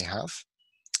of you may have.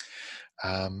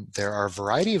 There are a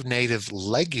variety of native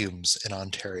legumes in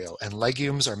Ontario, and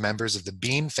legumes are members of the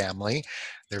bean family.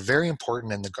 They're very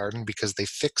important in the garden because they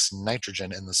fix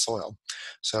nitrogen in the soil.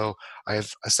 So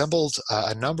I've assembled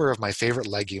a number of my favorite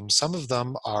legumes. Some of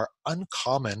them are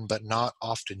uncommon but not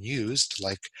often used,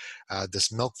 like this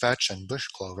milkvetch and bush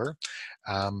clover.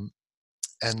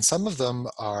 And some of them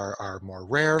are more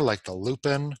rare, like the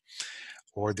lupin,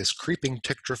 or this creeping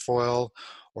tick trefoil,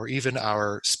 or even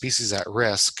our species at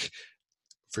risk,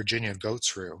 Virginia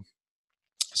goat's rue.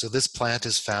 So this plant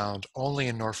is found only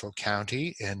in Norfolk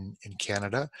County in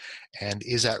Canada and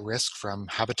is at risk from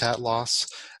habitat loss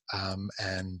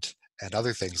and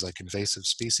other things like invasive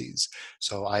species.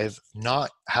 So I've not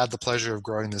had the pleasure of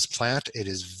growing this plant. It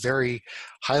is very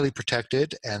highly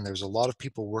protected, and there's a lot of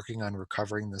people working on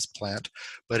recovering this plant,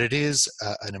 but it is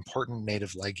an important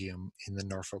native legume in the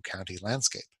Norfolk County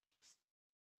landscape.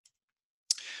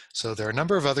 So there are a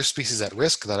number of other species at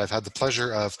risk that I've had the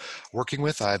pleasure of working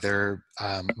with, either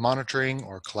monitoring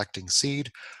or collecting seed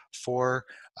for.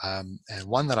 And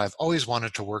one that I've always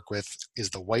wanted to work with is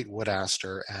the white wood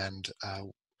aster, and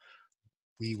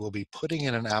we will be putting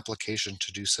in an application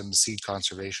to do some seed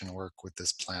conservation work with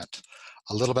this plant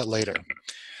a little bit later.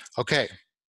 Okay.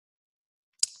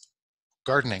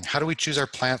 Gardening. How do we choose our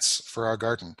plants for our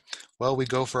garden? Well, we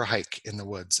go for a hike in the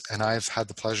woods, and I've had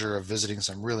the pleasure of visiting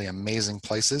some really amazing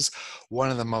places. One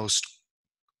of the most,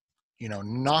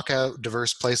 knockout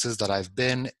diverse places that I've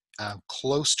been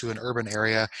close to an urban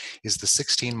area is the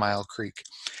 16 Mile Creek.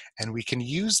 And we can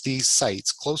use these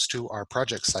sites close to our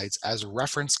project sites as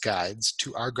reference guides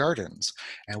to our gardens.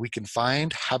 And we can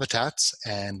find habitats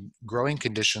and growing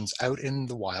conditions out in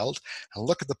the wild and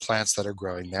look at the plants that are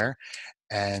growing there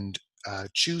and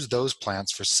choose those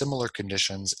plants for similar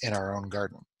conditions in our own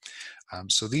garden.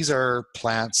 So these are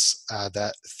plants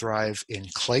that thrive in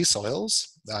clay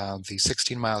soils. The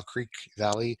 16 Mile Creek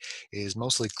Valley is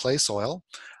mostly clay soil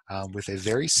with a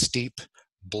very steep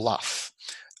bluff,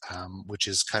 which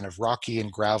is kind of rocky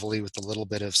and gravelly with a little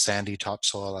bit of sandy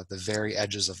topsoil at the very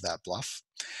edges of that bluff.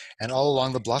 And all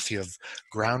along the bluff, you have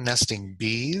ground nesting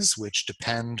bees, which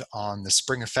depend on the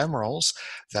spring ephemerals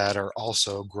that are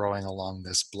also growing along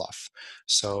this bluff.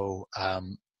 So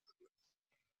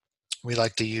we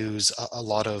like to use a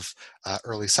lot of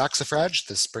early saxifrage,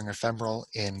 the spring ephemeral,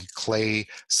 in clay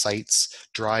sites,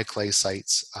 dry clay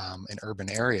sites in urban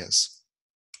areas.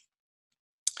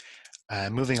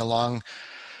 Moving along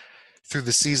through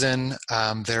the season,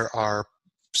 there are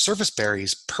service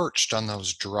berries perched on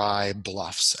those dry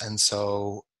bluffs. And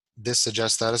so this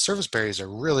suggests that a service berry is a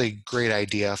really great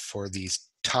idea for these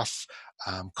tough,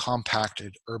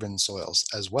 compacted urban soils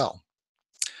as well.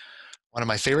 One of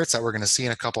my favorites that we're going to see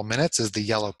in a couple minutes is the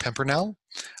yellow pimpernel,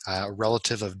 a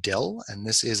relative of dill, and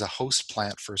this is a host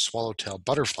plant for swallowtail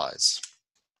butterflies.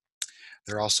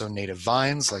 There are also native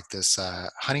vines like this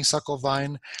honeysuckle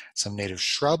vine, some native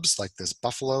shrubs like this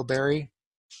buffalo berry,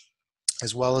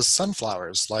 as well as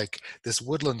sunflowers like this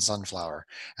woodland sunflower.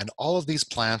 And all of these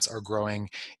plants are growing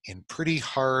in pretty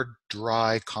hard,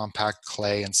 dry, compact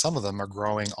clay, and some of them are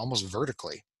growing almost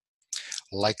vertically,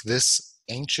 like this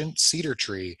ancient cedar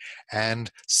tree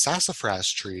and sassafras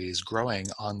trees growing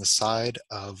on the side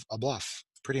of a bluff.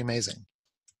 Pretty amazing.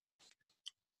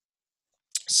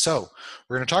 So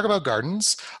we're going to talk about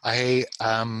gardens. I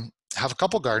have a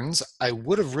couple gardens. I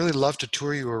would have really loved to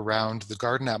tour you around the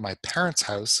garden at my parents'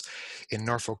 house in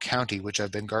Norfolk County, which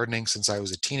I've been gardening since I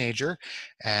was a teenager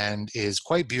and is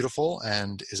quite beautiful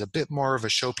and is a bit more of a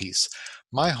showpiece.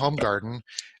 My home garden,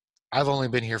 I've only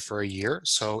been here for a year,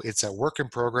 so it's a work in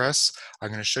progress. I'm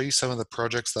going to show you some of the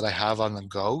projects that I have on the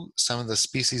go, some of the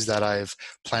species that I've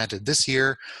planted this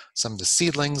year, some of the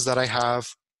seedlings that I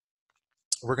have.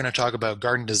 We're going to talk about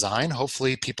garden design.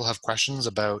 Hopefully people have questions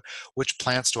about which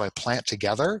plants do I plant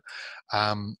together.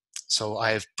 So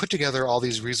I've put together all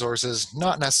these resources,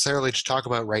 not necessarily to talk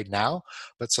about right now,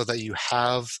 but so that you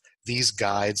have these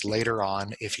guides later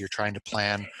on if you're trying to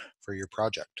plan for your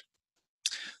project.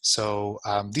 So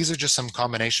these are just some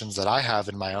combinations that I have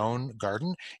in my own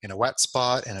garden, in a wet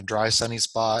spot, in a dry sunny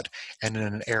spot, and in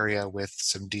an area with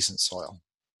some decent soil.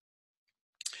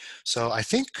 So I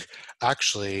think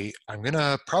actually I'm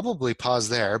gonna probably pause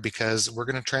there because we're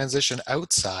gonna transition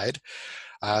outside.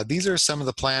 These are some of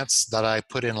the plants that I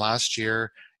put in last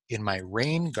year in my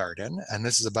rain garden, and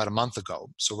this is about a month ago.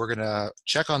 So we're gonna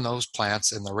check on those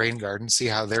plants in the rain garden, see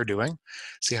how they're doing,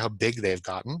 see how big they've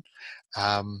gotten.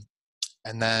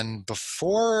 And then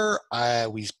before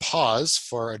we pause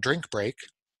for a drink break,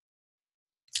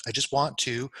 I just want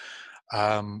to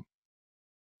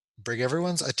bring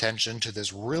everyone's attention to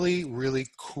this really, really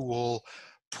cool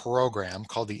program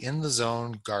called the In the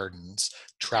Zone Gardens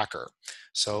Tracker.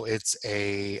 So it's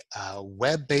a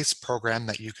web-based program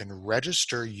that you can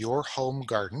register your home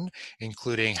garden,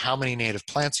 including how many native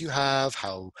plants you have,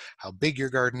 how big your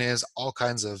garden is, all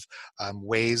kinds of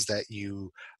ways that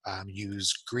you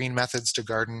use green methods to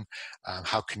garden,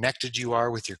 how connected you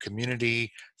are with your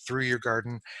community through your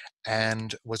garden.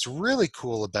 And what's really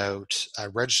cool about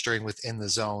registering within the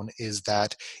zone is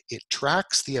that it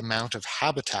tracks the amount of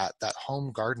habitat that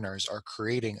home gardeners are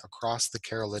creating across the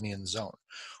Carolinian zone,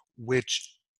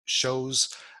 which shows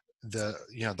the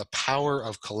power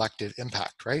of collective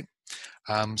impact, right?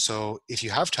 So if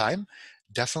you have time,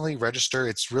 definitely register.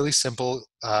 It's really simple.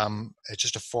 It's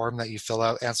just a form that you fill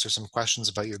out, answer some questions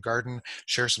about your garden,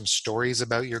 share some stories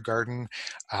about your garden.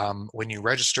 When you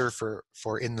register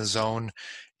for In the Zone,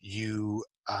 you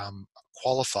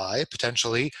qualify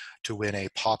potentially to win a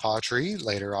pawpaw tree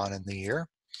later on in the year.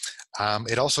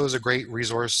 It also is a great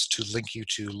resource to link you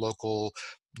to local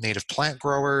native plant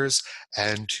growers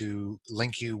and to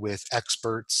link you with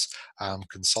experts,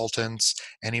 consultants,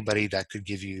 anybody that could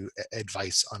give you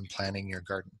advice on planning your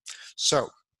garden. So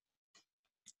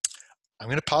I'm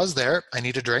going to pause there. I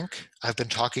need a drink. I've been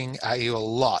talking at you a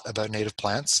lot about native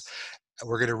plants.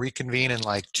 We're going to reconvene in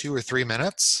like 2 or 3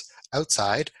 minutes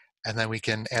outside, and then we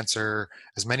can answer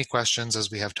as many questions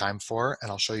as we have time for, and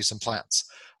I'll show you some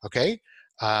plants. Okay?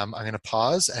 I'm going to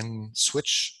pause and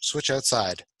switch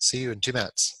outside. See you in 2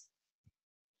 minutes.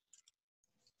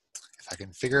 I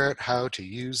can figure out how to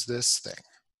use this thing.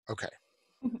 Okay.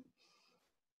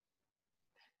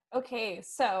 Okay,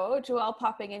 so Joelle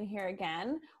popping in here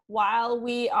again. While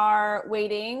we are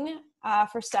waiting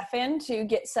for Stefan to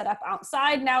get set up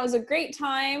outside, now is a great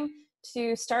time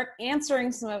to start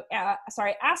answering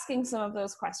asking some of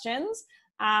those questions,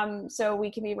 so we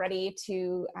can be ready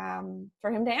to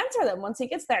for him to answer them once he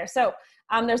gets there. So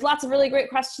there's lots of really great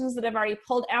questions that I've already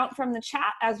pulled out from the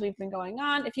chat as we've been going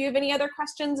on. If you have any other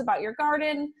questions about your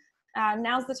garden,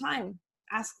 now's the time.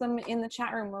 Ask them in the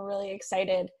chat room. We're really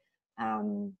excited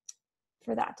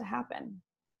for that to happen.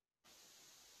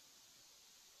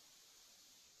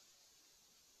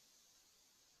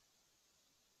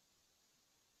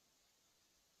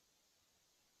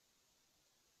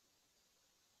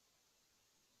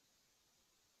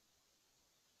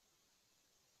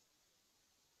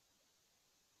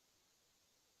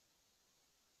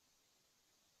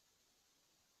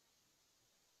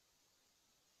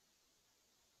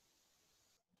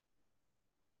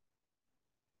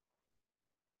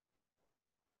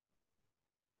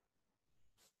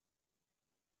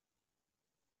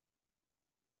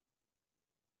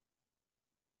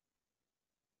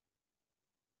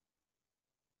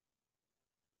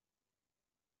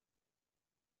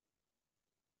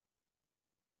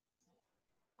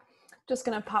 Just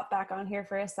going to pop back on here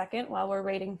for a second while we're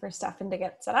waiting for Stefan to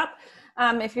get set up.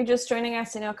 If you're just joining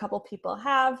us, I know a couple people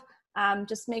have.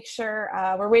 Just make sure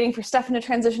we're waiting for Stefan to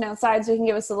transition outside so he can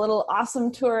give us a little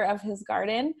awesome tour of his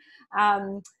garden.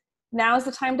 Now is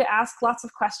the time to ask lots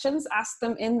of questions. Ask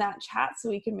them in that chat so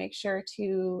we can make sure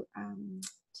to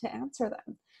answer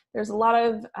them. There's a lot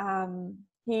of,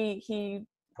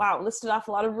 wow, listed off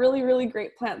a lot of really, really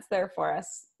great plants there for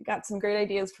us. Got some great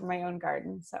ideas for my own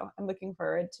garden, so I'm looking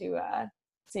forward to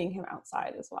seeing him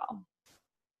outside as well.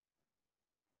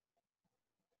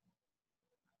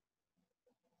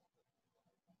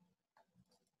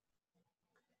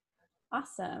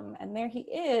 Awesome, and there he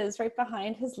is right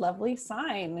behind his lovely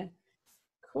sign.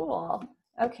 Cool.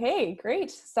 Okay,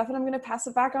 great. Stefan, I'm going to pass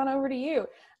it back on over to you.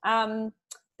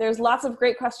 There's lots of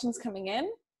great questions coming in.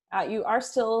 You are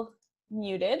still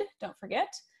muted, don't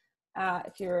forget.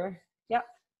 If you're, yep.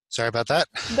 Sorry about that.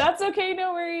 That's okay,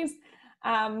 no worries.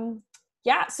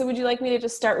 Yeah, so would you like me to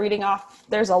just start reading off?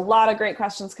 There's a lot of great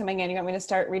questions coming in. You want me to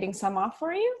start reading some off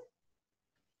for you?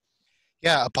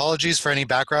 Yeah, apologies for any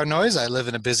background noise. I live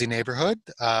in a busy neighborhood,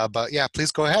 but yeah,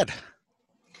 please go ahead.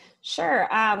 Sure.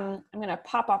 I'm going to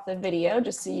pop off the video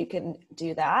just so you can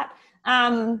do that.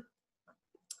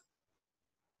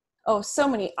 Oh, so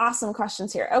many awesome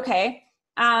questions here. Okay.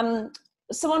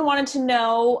 Someone wanted to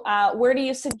know, where do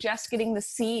you suggest getting the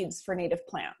seeds for native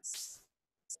plants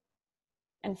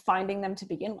and finding them to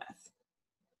begin with?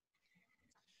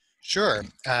 Sure.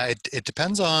 It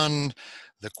depends on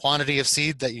the quantity of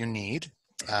seed that you need.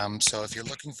 So if you're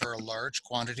looking for a large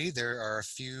quantity, there are a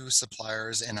few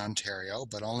suppliers in Ontario,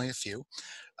 but only a few.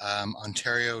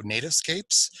 Ontario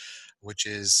Nativescapes, which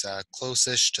is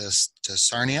closest to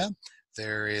Sarnia.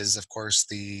 There is, of course,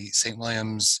 the St.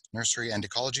 William's Nursery and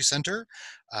Ecology Center.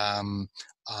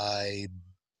 I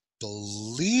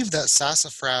believe that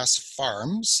Sassafras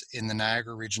Farms in the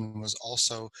Niagara region was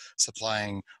also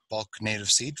supplying bulk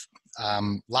native seed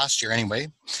last year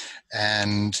anyway.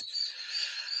 And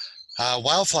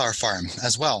Wildflower Farm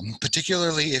as well,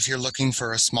 particularly if you're looking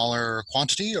for a smaller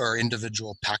quantity or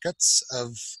individual packets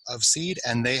of seed,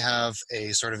 and they have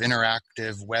a sort of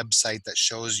interactive website that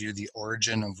shows you the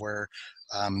origin of where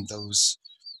those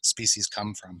species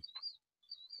come from.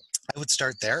 I would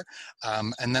start there.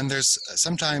 And then there's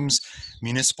sometimes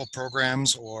municipal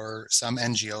programs or some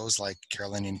NGOs like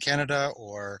Carolinian Canada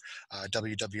or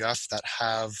WWF that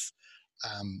have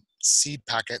seed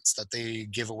packets that they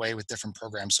give away with different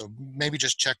programs. So maybe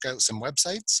just check out some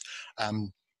websites.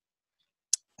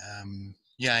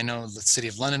 Yeah, I know the City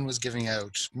of London was giving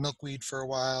out milkweed for a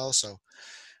while, so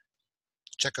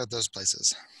check out those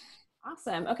places.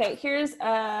 Awesome. Okay, here's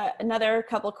another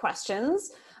couple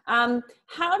questions.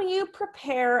 How do you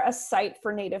prepare a site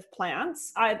for native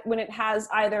plants when it has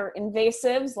either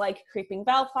invasives like creeping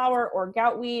bellflower or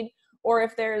goutweed, or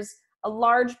if there's a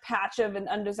large patch of an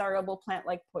undesirable plant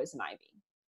like poison ivy?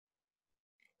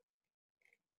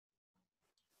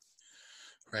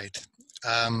 Right.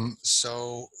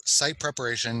 So site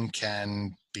preparation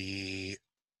can be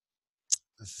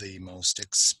the most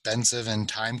expensive and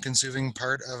time-consuming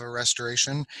part of a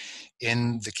restoration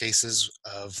in the cases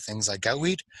of things like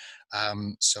goutweed.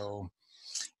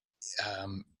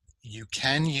 You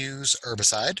can use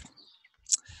herbicide.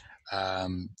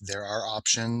 There are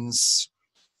options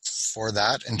for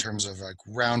that in terms of like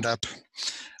Roundup,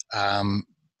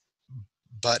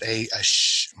 but a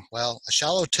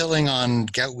shallow tilling on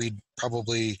goutweed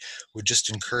probably would just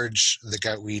encourage the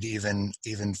goutweed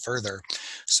even further.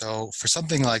 So for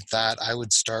something like that, I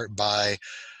would start by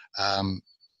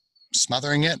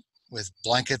smothering it with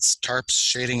blankets, tarps,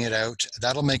 shading it out.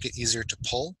 That'll make it easier to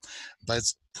pull, but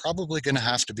it's probably going to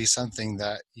have to be something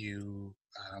that you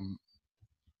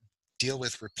deal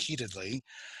with repeatedly.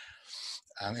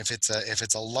 If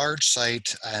it's a large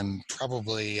site,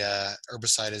 probably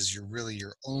herbicide is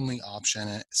your only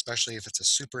option, especially if it's a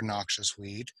super noxious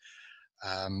weed.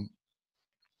 Um,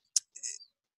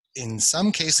 in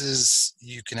some cases,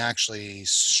 you can actually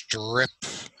strip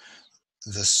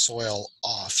the soil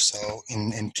off. So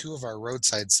in two of our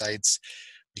roadside sites,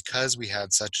 because we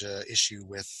had such a issue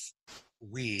with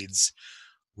weeds,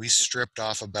 we stripped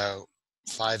off about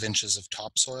 5 inches of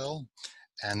topsoil,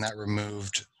 and that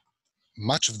removed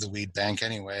much of the weed bank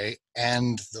anyway,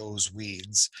 and those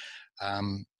weeds,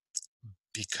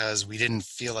 because we didn't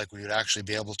feel like we would actually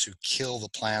be able to kill the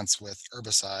plants with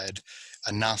herbicide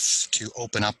enough to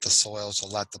open up the soil to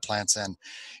let the plants in.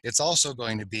 It's also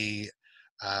going to be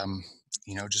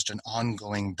just an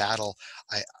ongoing battle.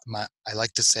 I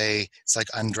like to say it's like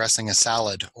undressing a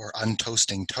salad or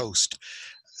untoasting toast.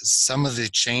 Some of the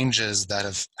changes that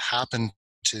have happened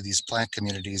to these plant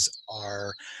communities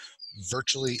are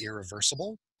virtually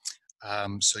irreversible.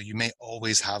 So you may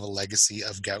always have a legacy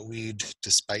of goutweed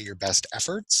despite your best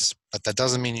efforts, but that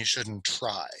doesn't mean you shouldn't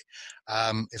try.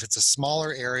 If it's a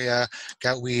smaller area,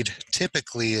 goutweed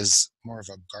typically is more of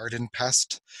a garden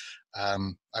pest.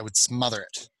 I would smother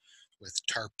it with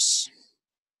tarps.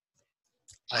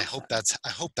 Awesome. I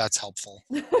hope that's helpful.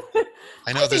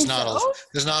 I I know think so.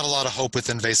 there's not a lot of hope with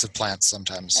invasive plants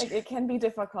sometimes. It can be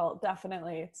difficult,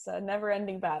 definitely. It's a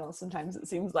never-ending battle sometimes, it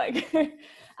seems like.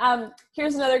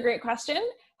 Here's another great question.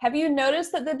 Have you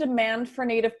noticed that the demand for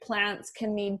native plants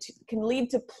can lead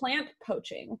to plant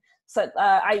poaching,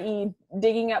 i.e.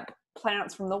 digging up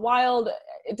plants from the wild?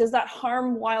 Does that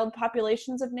harm wild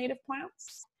populations of native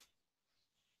plants?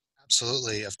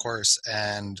 Absolutely, of course.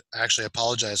 And I actually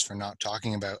apologize for not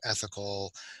talking about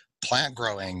ethical plant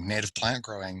growing, native plant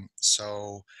growing.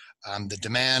 So the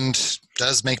demand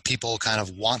does make people kind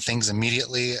of want things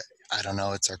immediately. I don't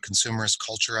know, it's our consumerist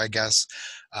culture, I guess.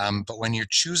 But when you're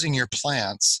choosing your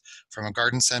plants from a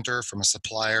garden center, from a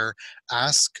supplier,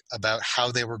 ask about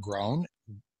how they were grown.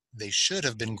 They should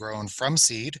have been grown from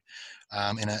seed,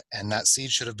 and that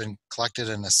seed should have been collected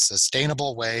in a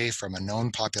sustainable way from a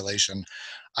known population.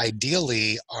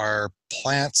 Ideally, our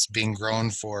plants being grown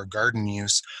for garden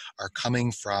use are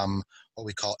coming from what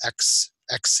we call ex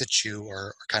situ,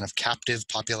 or kind of captive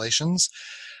populations.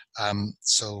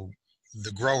 So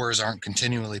the growers aren't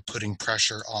continually putting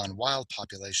pressure on wild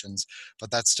populations,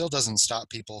 but that still doesn't stop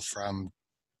people from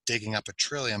digging up a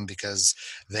trillium because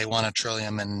they want a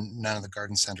trillium and none of the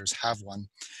garden centers have one.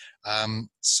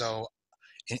 So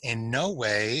in no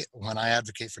way, when I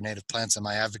advocate for native plants, am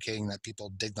I advocating that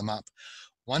people dig them up.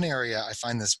 One area I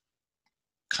find this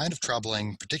kind of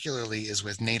troubling, particularly, is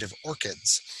with native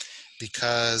orchids,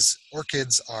 because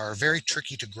orchids are very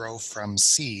tricky to grow from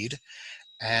seed.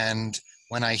 And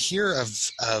when I hear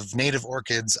of native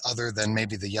orchids other than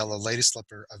maybe the yellow lady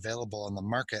slipper available on the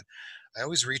market, I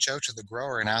always reach out to the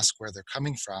grower and ask where they're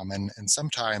coming from. And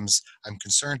sometimes I'm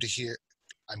concerned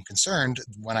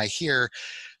when I hear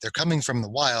they're coming from the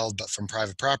wild, but from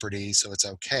private property, so it's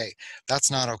okay. That's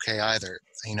not okay either.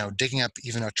 Digging up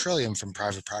even a trillium from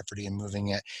private property and moving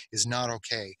it is not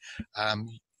okay.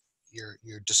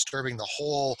 You're disturbing the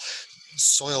whole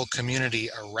soil community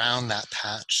around that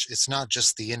patch. It's not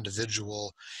just the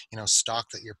individual, stock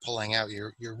that you're pulling out.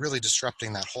 You're really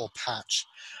disrupting that whole patch.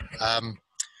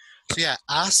 So yeah,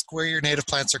 ask where your native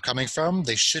plants are coming from.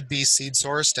 They should be seed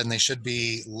sourced, and they should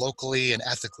be locally and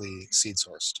ethically seed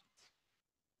sourced.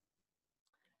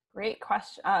 Great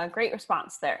question. Great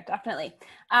response there, definitely.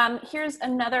 Here's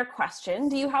another question.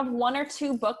 Do you have one or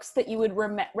two books that you would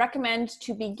recommend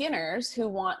to beginners who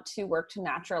want to work to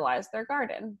naturalize their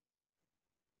garden?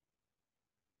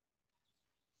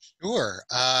 Sure.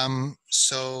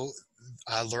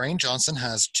 Lorraine Johnson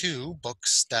has two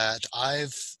books that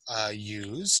I've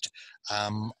used.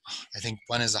 I think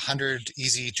one is 100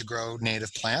 Easy to Grow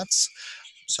Native Plants.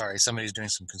 Sorry, somebody's doing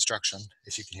some construction,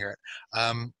 if you can hear it.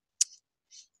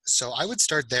 So I would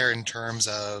start there in terms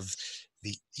of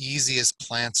the easiest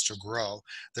plants to grow.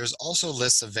 There's also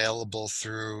lists available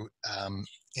through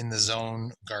In the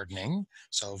Zone gardening,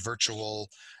 so virtual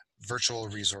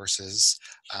resources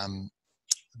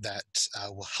that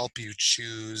will help you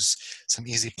choose some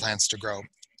easy plants to grow.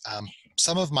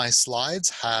 Some of my slides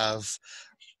have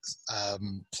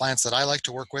plants that I like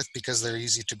to work with because they're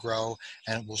easy to grow,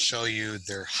 and it will show you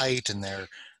their height and their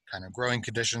kind of growing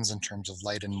conditions in terms of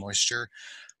light and moisture.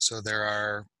 So there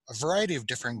are a variety of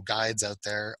different guides out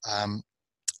there.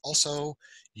 Also,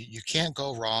 you can't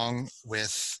go wrong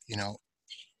with, you know,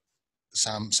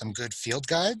 some good field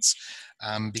guides,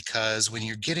 because when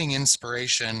you're getting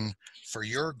inspiration for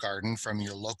your garden from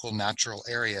your local natural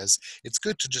areas, it's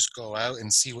good to just go out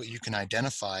and see what you can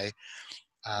identify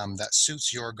that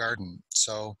suits your garden.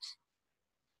 So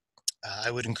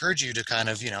I would encourage you to kind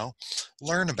of, you know,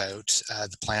 learn about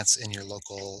the plants in your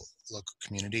local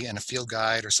community, and a field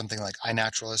guide or something like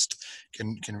iNaturalist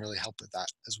can really help with that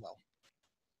as well.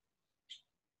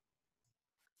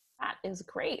 That is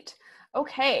great.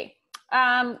 Okay,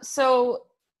 so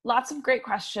lots of great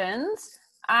questions.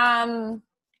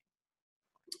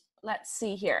 Let's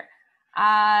see here.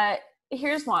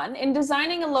 Here's one. In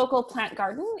designing a local plant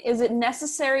garden, is it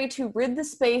necessary to rid the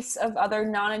space of other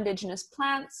non-Indigenous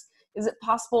plants? Is it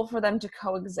possible for them to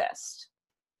coexist?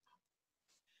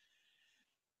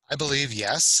 I believe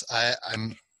yes.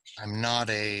 I'm not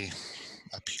a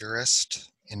purist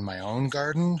in my own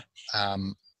garden.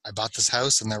 I bought this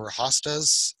house and there were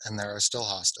hostas and there are still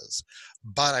hostas,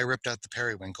 but I ripped out the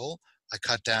periwinkle. I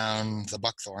cut down the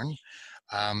buckthorn.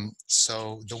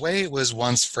 So the way it was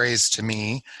once phrased to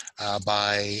me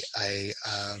by a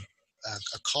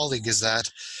colleague is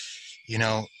that, you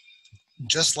know,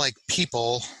 just like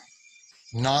people,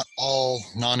 not all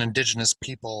non-Indigenous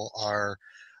people are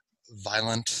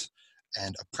violent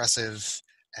and oppressive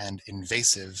and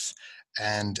invasive.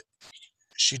 And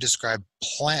she described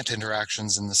plant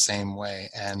interactions in the same way.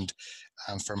 And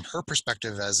from her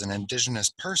perspective as an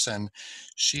Indigenous person,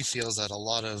 she feels that a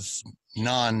lot of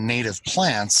non-native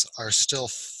plants are still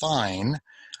fine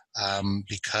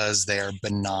because they are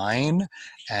benign,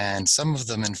 and some of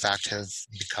them in fact have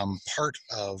become part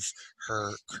of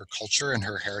her culture and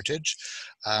her heritage.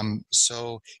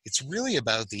 So it's really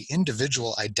about the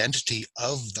individual identity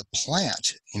of the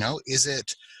plant. You know, is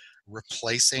it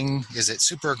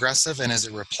super aggressive, and is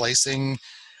it replacing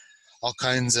all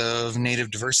kinds of native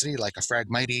diversity like a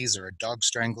Phragmites or a dog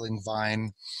strangling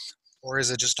vine, or is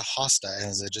it just a hosta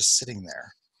and is it just sitting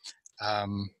there?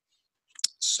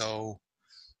 So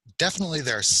definitely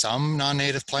there are some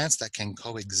non-native plants that can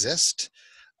coexist,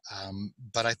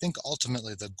 but I think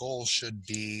ultimately the goal should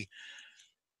be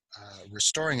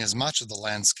restoring as much of the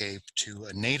landscape to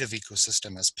a native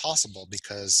ecosystem as possible,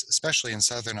 because especially in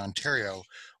southern Ontario,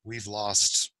 we've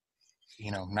lost,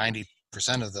 you know, 90%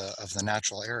 of the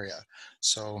natural area.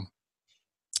 So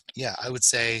yeah, I would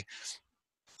say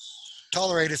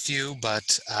tolerate a few,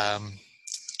 but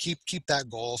keep that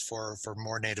goal for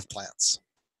more native plants.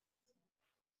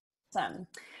 Awesome.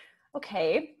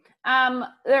 Okay.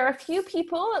 There are a few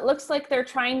people, it looks like they're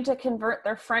trying to convert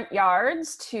their front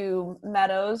yards to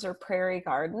meadows or prairie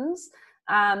gardens.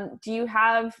 Do you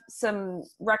have some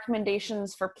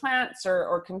recommendations for plants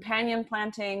or companion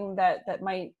planting that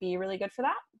might be really good for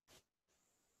that?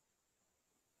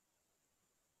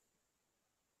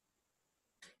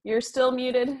 You're still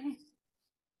muted.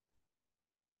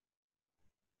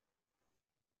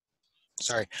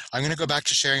 Sorry, I'm going to go back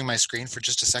to sharing my screen for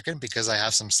just a second because I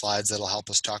have some slides that'll help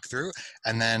us talk through,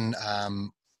 and then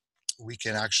we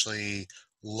can actually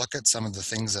look at some of the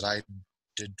things that I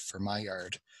did for my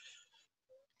yard.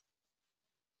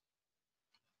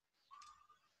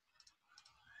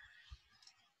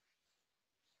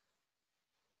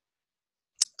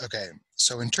 Okay,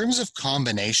 so in terms of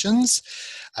combinations,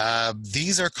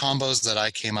 these are combos that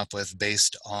I came up with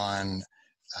based on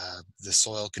the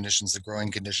soil conditions, the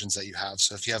growing conditions that you have.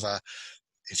 So if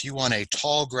you want a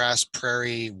tall grass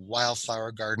prairie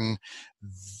wildflower garden,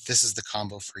 this is the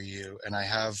combo for you. And I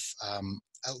have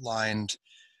outlined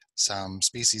some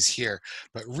species here,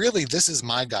 but really this is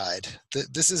my guide.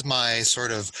 This is my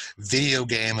sort of video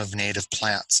game of native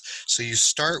plants. So you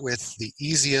start with the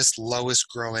easiest, lowest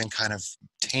growing, kind of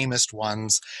tamest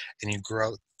ones, and you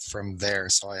grow from there.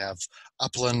 So I have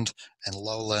upland and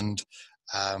lowland,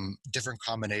 different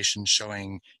combinations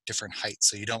showing different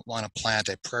heights. So you don't want to plant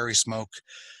a prairie smoke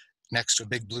next to a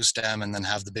big blue stem and then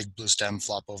have the big blue stem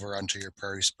flop over onto your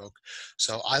prairie smoke.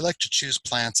 So I like to choose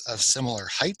plants of similar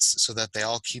heights so that they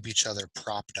all keep each other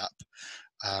propped up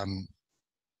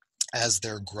as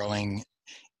they're growing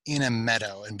in a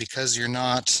meadow. And because you're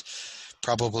not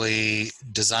probably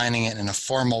designing it in a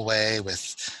formal way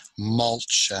with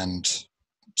mulch and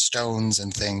stones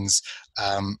and things,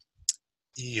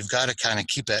 you've got to kind of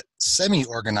keep it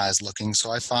semi-organized looking.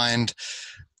 So I find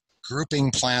grouping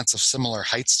plants of similar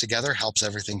heights together helps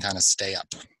everything kind of stay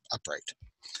upright.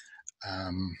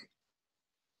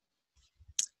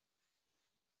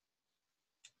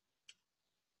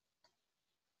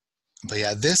 But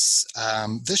yeah, this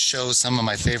this shows some of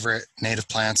my favorite native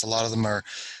plants. A lot of them are,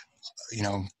 you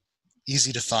know,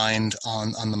 easy to find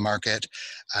on the market.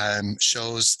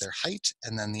 Shows their height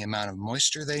and then the amount of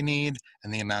moisture they need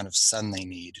and the amount of sun they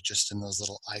need, just in those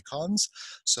little icons.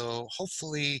 So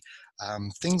hopefully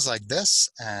things like this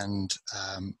and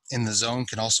in the zone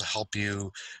can also help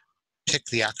you pick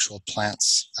the actual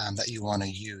plants that you want to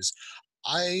use.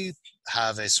 I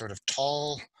have a sort of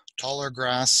taller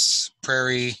grass,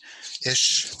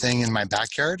 prairie-ish thing in my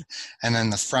backyard, and then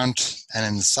the front and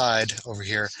in the side over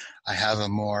here, I have a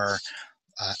more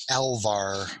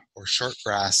alvar or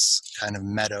shortgrass kind of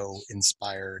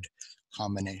meadow-inspired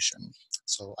combination.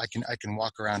 So I can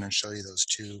walk around and show you those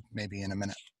two maybe in a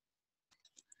minute.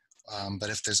 But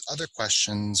if there's other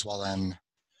questions while I'm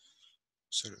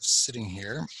sort of sitting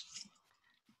here.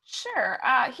 Sure.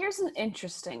 Here's an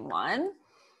interesting one.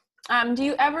 Do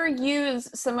you ever use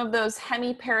some of those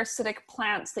hemiparasitic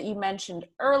plants that you mentioned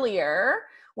earlier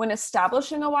when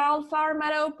establishing a wildflower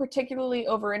meadow, particularly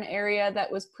over an area that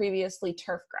was previously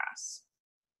turf grass?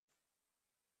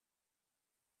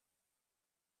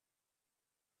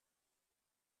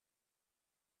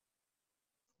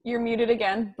 You're muted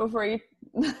again before you.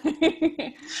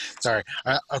 Sorry.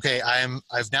 Okay,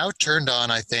 I've now turned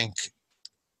on, I think,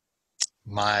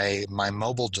 my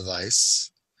mobile device.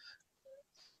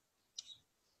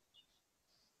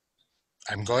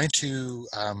 I'm going to,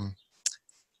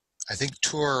 I think,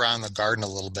 tour around the garden a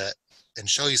little bit and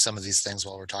show you some of these things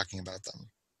while we're talking about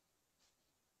them.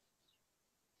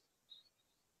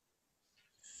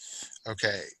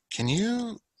 Okay, can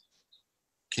you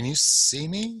see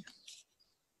me?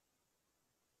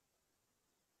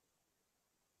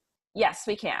 Yes,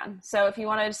 we can. So if you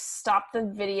want to stop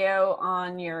the video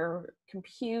on your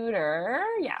computer,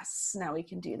 yes, now we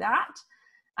can do that.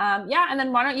 Yeah, and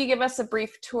then why don't you give us a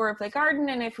brief tour of the garden,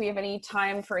 and if we have any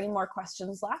time for any more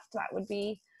questions left, that would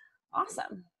be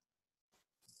awesome.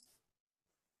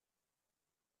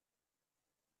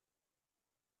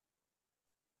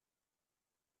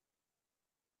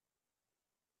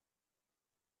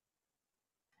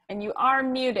 And you are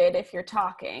muted if you're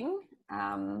talking,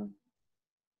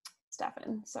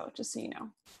 Stefan, so just so you know.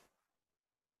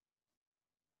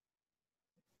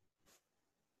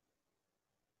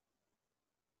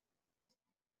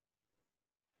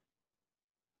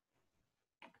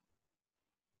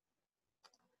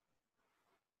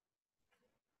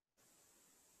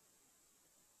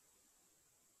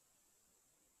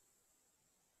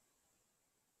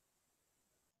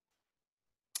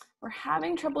 We're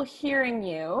having trouble hearing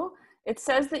you. It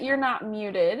says that you're not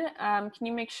muted. Can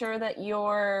you make sure that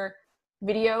your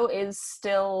video is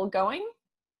still going?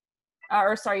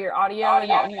 Or sorry, your audio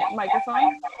and your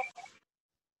microphone?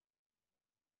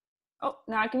 Oh,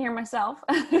 now I can hear myself.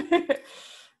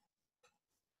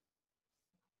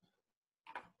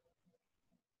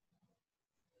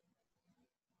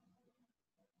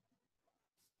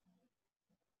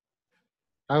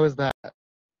 How is that?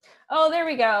 Oh, there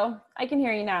we go. I can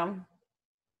hear you now.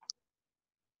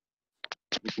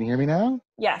 You can hear me now?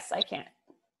 Yes, I can.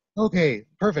 Okay,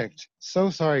 perfect. So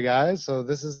sorry, guys. So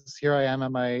this is, here I am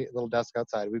at my little desk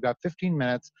outside. We've got 15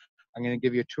 minutes. I'm going to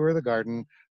give you a tour of the garden.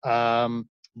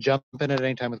 Jump in at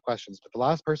any time with questions. But the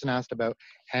last person asked about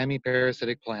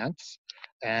hemiparasitic plants,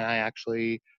 and I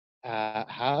actually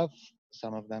have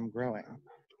some of them growing.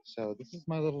 So this is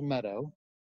my little meadow.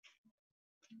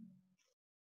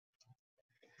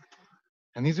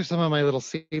 And these are some of my little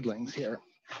seedlings here.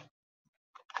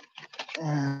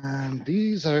 And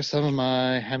these are some of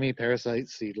my hemiparasite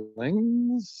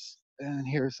seedlings. And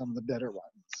here are some of the better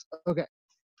ones. Okay.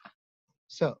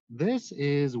 So this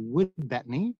is wood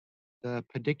betony, the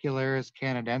Pedicularis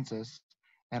canadensis,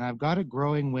 and I've got it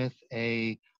growing with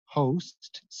a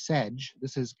host sedge.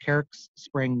 This is Carex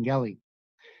sprengeli.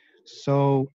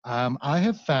 So I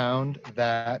have found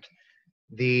that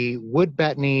the wood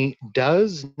betony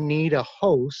does need a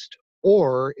host,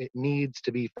 or it needs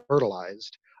to be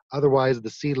fertilized. Otherwise, the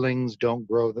seedlings don't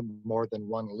grow more than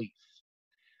one leaf.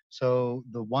 So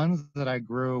the ones that I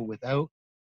grew without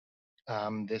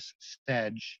this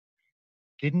sedge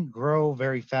didn't grow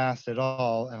very fast at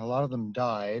all, and a lot of them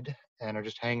died and are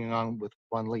just hanging on with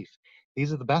one leaf.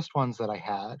 These are the best ones that I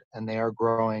had, and they are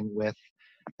growing with,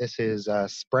 this is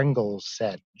Sprengel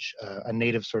sedge, a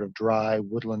native sort of dry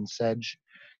woodland sedge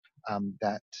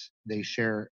that they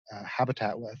share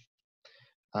habitat with.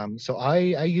 So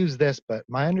I use this, but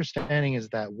my understanding is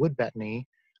that wood betony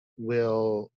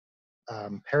will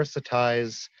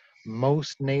parasitize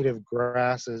most native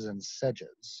grasses and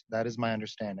sedges. That is my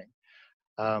understanding.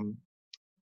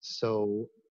 So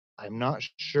I'm not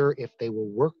sure if they will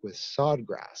work with sod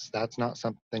grass. That's not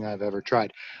something I've ever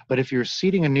tried. But if you're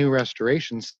seeding a new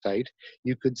restoration site,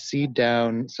 you could seed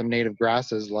down some native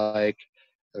grasses like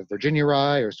Virginia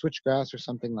rye or switchgrass or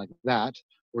something like that,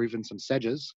 or even some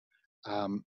sedges.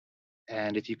 Um,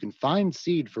 and if you can find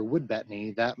seed for wood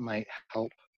betony, that might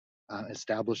help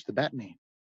establish the betony.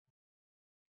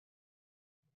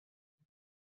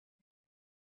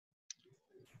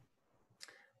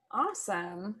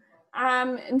 Awesome.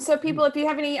 And so people, if you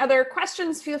have any other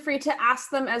questions, feel free to ask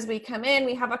them as we come in.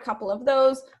 We have a couple of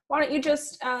those. Why don't you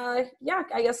just, yeah,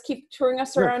 I guess keep touring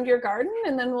us around your garden,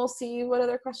 and then we'll see what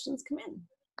other questions come in.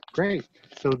 Great.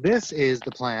 So this is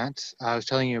the plant I was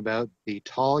telling you about, the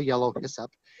tall yellow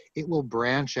hyssop. It will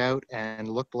branch out and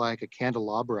look like a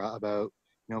candelabra about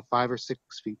 5 or 6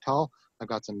 feet tall. I've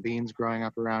got some beans growing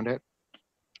up around it.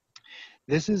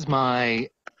 This is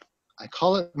I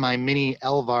call it my mini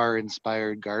Elvar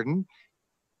inspired garden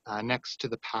next to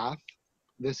the path.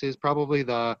 This is probably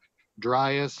the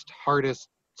driest, hardest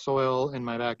soil in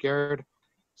my backyard.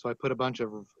 So I put a bunch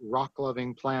of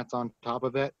rock-loving plants on top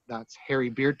of it. That's hairy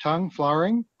beard tongue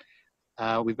flowering.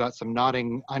 We've got some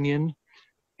nodding onion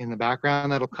in the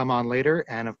background that'll come on later.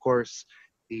 And of course,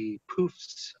 the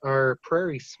poofs are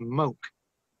prairie smoke.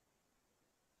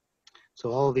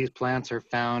 So all of these plants are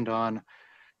found on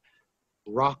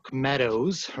rock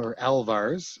meadows or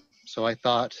alvars. So I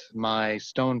thought my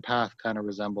stone path kind of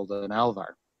resembled an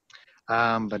alvar.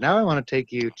 But now I want to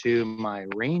take you to my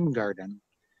rain garden.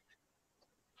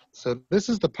 So this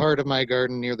is the part of my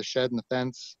garden near the shed and the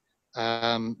fence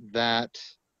that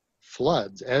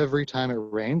floods every time it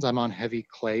rains. I'm on heavy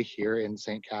clay here in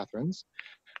St. Catharines.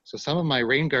 So some of my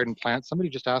rain garden plants, somebody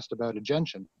just asked about a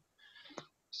gentian.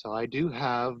 So I do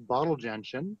have bottle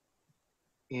gentian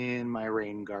in my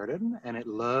rain garden, and it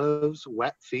loves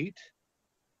wet feet.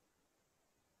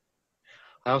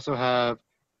 I also have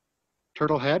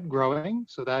turtlehead growing,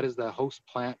 so that is the host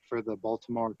plant for the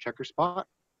Baltimore checker spot.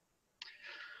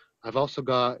 I've also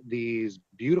got these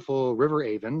beautiful river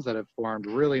avens that have formed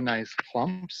really nice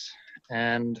clumps,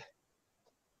 and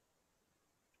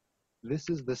this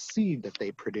is the seed that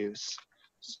they produce.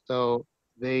 So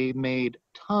they made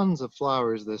tons of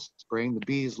flowers this spring. The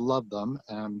bees love them,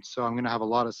 and so I'm going to have a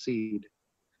lot of seed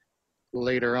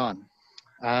later on.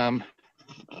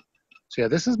 So yeah,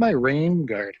 this is my rain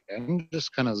garden.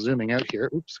 Just kind of zooming out here.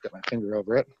 Oops, got my finger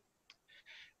over it.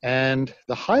 And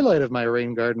the highlight of my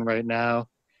rain garden right now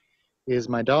is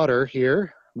my daughter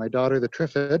here, my daughter, the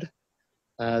Triffid.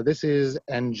 This is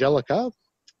Angelica,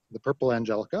 the purple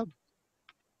Angelica.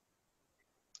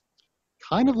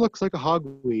 Kind of looks like a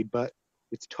hogweed, but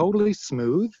it's totally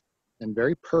smooth and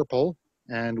very purple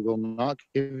and will not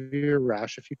give you a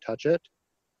rash if you touch it.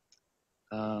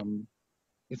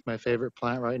 It's my favorite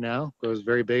plant right now. Grows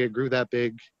very big. It grew that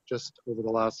big just over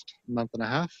the last month and a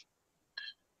half.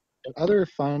 But other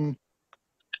fun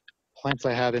plants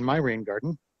I have in my rain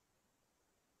garden.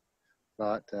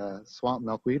 Got swamp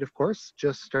milkweed, of course,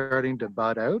 just starting to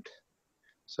bud out.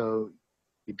 So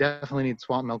you definitely need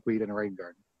swamp milkweed in a rain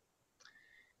garden.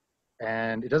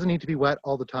 And it doesn't need to be wet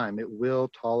all the time. It will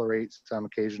tolerate some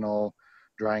occasional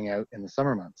drying out in the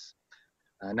summer months.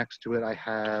 Next to it, I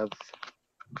have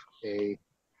a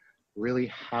really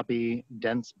happy,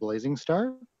 dense blazing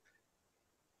star,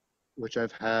 which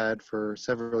I've had for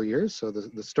several years. So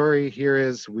the story here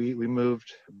is we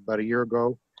moved about a year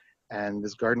ago, and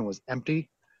this garden was empty,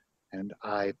 and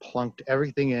I plunked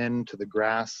everything into the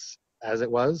grass as it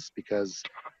was because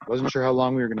I wasn't sure how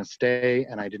long we were going to stay,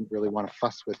 and I didn't really want to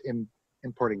fuss with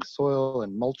importing soil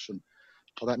and mulch and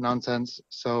all that nonsense.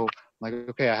 So I'm like,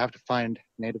 okay, I have to find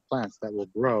native plants that will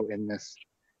grow in this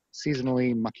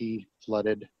seasonally mucky,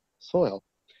 flooded soil.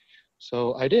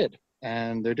 So I did,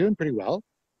 and they're doing pretty well.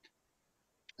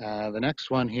 The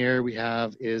next one here we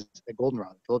have is a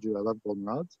goldenrod. I told you I love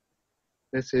goldenrods.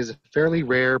 This is a fairly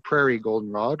rare prairie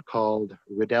goldenrod called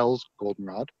Riddell's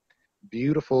goldenrod.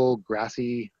 Beautiful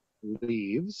grassy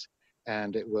leaves,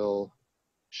 and it will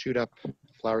shoot up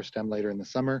flower stem later in the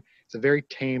summer. It's a very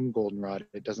tame goldenrod.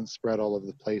 It doesn't spread all over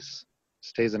the place,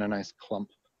 stays in a nice clump.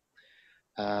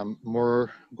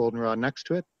 More goldenrod next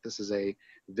to it. This is a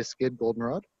viscid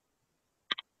goldenrod.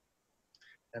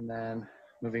 And then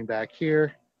moving back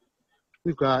here,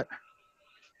 we've got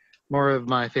more of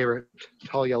my favorite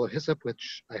tall yellow hyssop,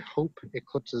 which I hope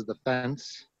eclipses the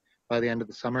fence by the end of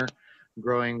the summer,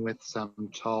 growing with some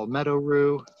tall meadow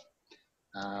rue.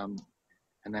 And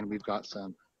then we've got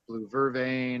some blue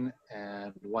vervain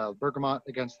and wild bergamot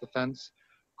against the fence,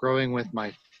 growing with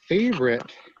my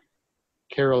favorite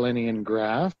Carolinian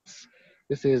grass.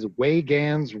 This is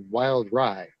Waygan's wild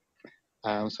rye.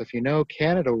 So if you know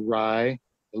Canada rye,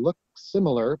 It looks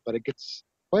similar, but it gets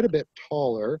quite a bit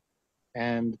taller,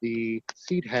 and the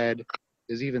seed head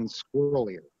is even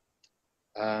squirrelier.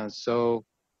 So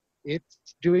it's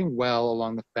doing well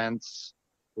along the fence.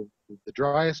 The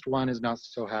driest one is not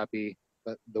so happy,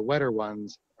 but the wetter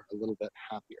ones are a little bit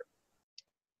happier.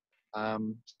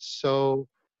 So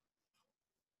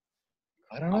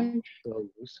why don't I show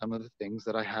you some of the things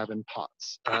that I have in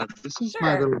pots? This is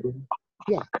my Sure. little,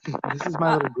 yeah, this is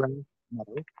my little grass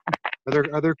meadow. Are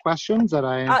there other questions that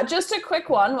I? Just a quick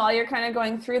one while you're kind of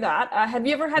going through that. Have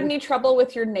you ever had any trouble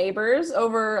with your neighbors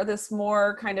over this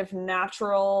more kind of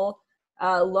natural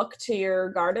look to your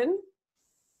garden?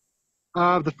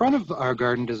 The front of our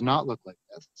garden does not look like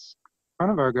this. The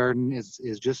front of our garden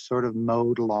is just sort of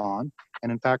mowed lawn,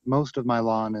 and in fact, most of my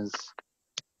lawn is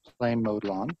plain mowed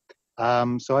lawn.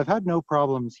 So I've had no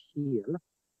problems here.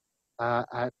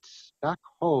 At back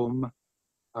home,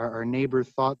 our neighbor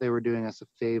thought they were doing us a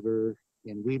favor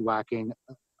in weed whacking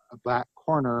a back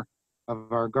corner of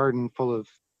our garden full of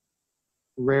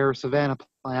rare savanna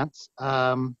plants.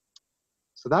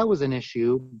 So that was an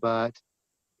issue, but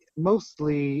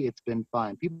mostly it's been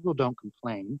fine. People don't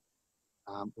complain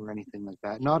or anything like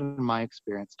that. Not in my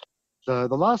experience. The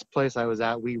last place I was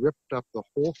at, we ripped up the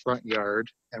whole front yard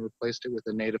and replaced it with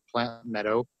a native plant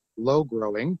meadow, low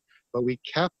growing, but we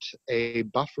kept a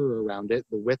buffer around it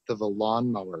the width of a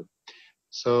lawnmower.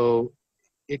 So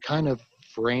it kind of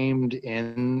framed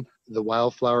in the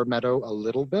wildflower meadow a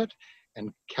little bit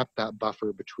and kept that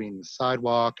buffer between the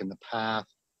sidewalk and the path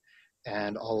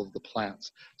and all of the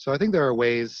plants. So I think there are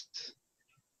ways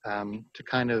to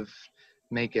kind of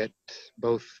make it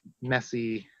both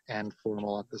messy and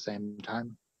formal at the same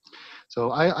time.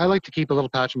 So I like to keep a little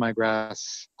patch of my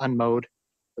grass unmowed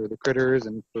for the critters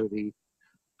and for the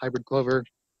hybrid clover.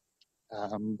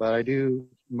 But I do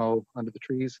mow under the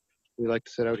trees. We like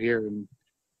to sit out here and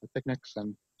picnics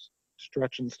and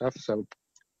stretch and stuff. So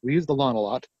we use the lawn a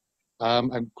lot.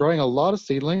 I'm growing a lot of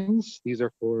seedlings. These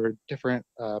are for different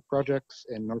projects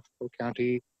in Norfolk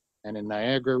County and in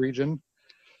Niagara region.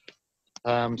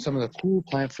 Some of the cool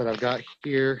plants that I've got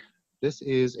here. This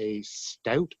is a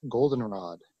stout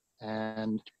goldenrod,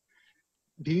 and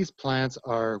these plants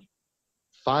are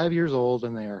 5 years old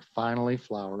and they are finally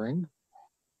flowering.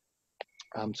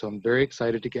 So I'm very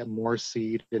excited to get more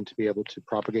seed and to be able to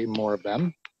propagate more of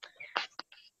them.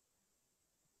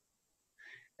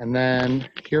 And then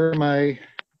here are my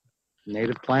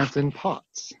native plants in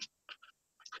pots.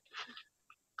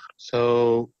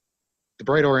 So the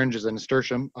bright orange is a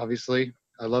nasturtium, obviously.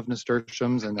 I love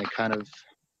nasturtiums, and they kind of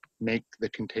make the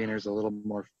containers a little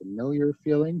more familiar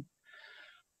feeling.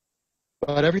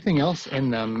 But everything else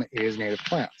in them is native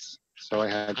plants. So I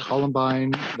had columbine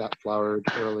that flowered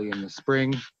early in the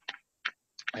spring,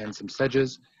 and some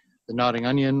sedges. The nodding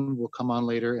onion will come on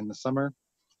later in the summer.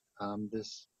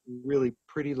 This really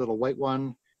pretty little white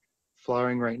one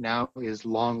flowering right now is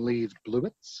long-leaved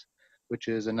bluets, which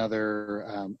is another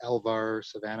Alvar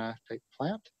savanna type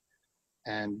plant,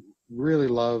 and really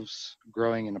loves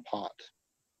growing in a pot.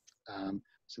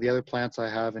 So the other plants I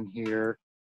have in here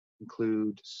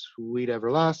include sweet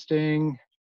everlasting,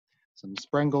 some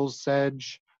Sprengles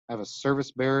sedge. I have a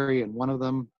serviceberry and one of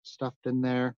them stuffed in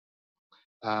there,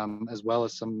 as well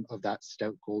as some of that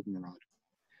stout goldenrod.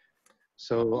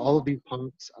 So all of these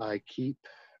pots I keep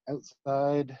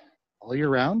outside all year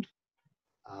round.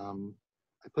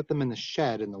 I put them in the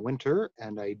shed in the winter,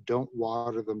 and I don't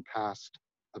water them past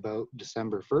about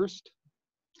December 1st,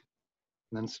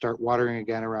 and then start watering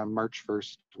again around March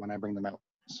 1st when I bring them out.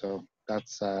 So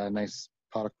that's a nice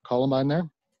pot of columbine there.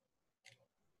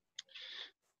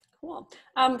 Cool.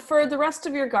 For the rest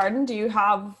of your garden, do you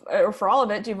have, or for all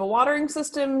of it, do you have a watering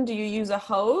system? Do you use a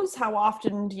hose? How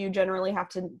often do you generally have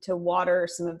to water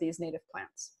some of these native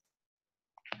plants?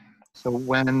 So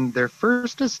when they're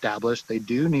first established, they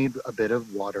do need a bit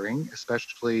of watering,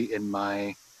 especially in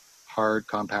my hard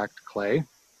compact clay.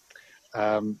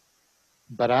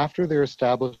 But after they're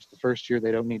established the first year,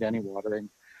 they don't need any watering.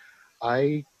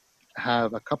 I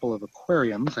have a couple of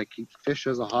aquariums. I keep fish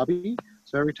as a hobby.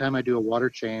 So every time I do a water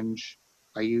change,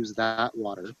 I use that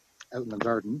water out in the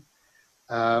garden.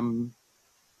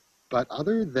 But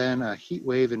other than a heat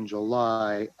wave in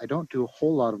July, I don't do a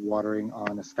whole lot of watering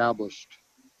on established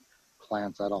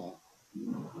plants at all.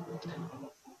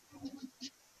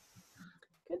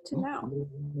 Good to know.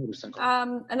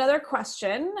 Another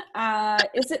question,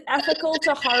 is it ethical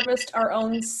to harvest our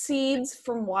own seeds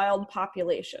from wild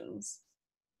populations?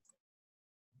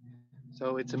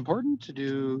 So it's important to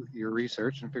do your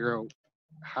research and figure out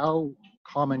how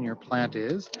common your plant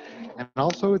is. And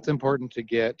also it's important to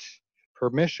get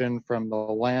permission from the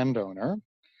landowner.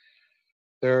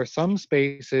 There are some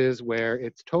spaces where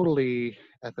it's totally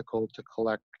ethical to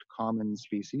collect common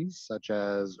species, such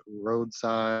as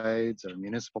roadsides or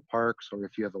municipal parks, or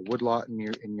if you have a woodlot in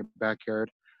your backyard.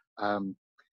 Um,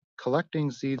 Collecting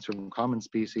seeds from common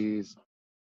species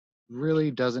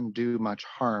really doesn't do much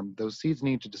harm. Those seeds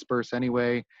need to disperse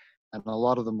anyway, and a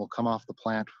lot of them will come off the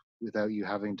plant without you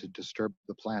having to disturb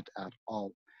the plant at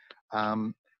all.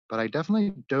 Um, but I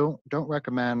definitely don't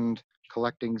recommend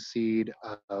collecting seed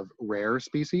of rare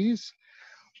species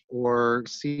or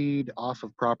seed off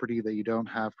of property that you don't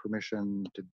have permission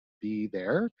to be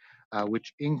there,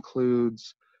 which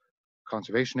includes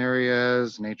conservation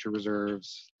areas, nature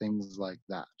reserves, things like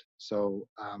that. So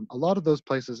a lot of those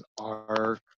places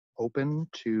are open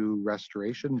to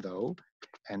restoration though,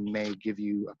 and may give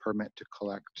you a permit to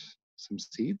collect some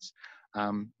seeds.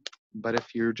 But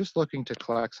if you're just looking to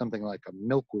collect something like a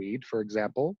milkweed, for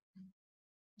example,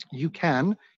 you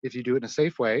can, if you do it in a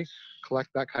safe way, collect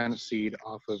that kind of seed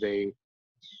off of a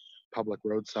public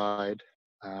roadside,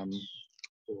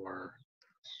 or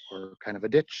kind of a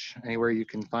ditch, anywhere you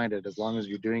can find it, as long as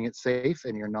you're doing it safe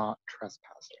and you're not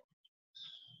trespassing.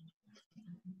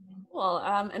 Well,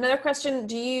 another question,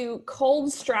 do you cold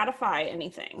stratify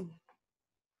anything?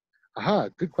 Aha,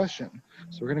 good question.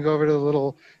 So we're gonna go over to the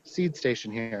little seed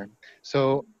station here.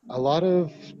 So a lot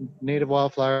of native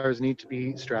wildflowers need to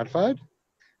be stratified.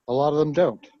 A lot of them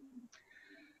don't,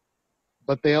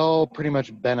 but they all pretty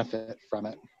much benefit from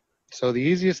it. So the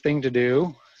easiest thing to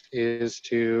do is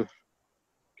to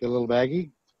get a little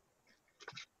baggie,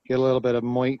 get a little bit of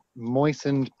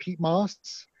moistened peat moss,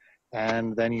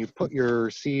 and then you put your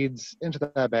seeds into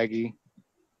that baggie,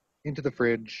 into the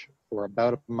fridge for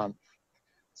about a month.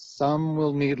 Some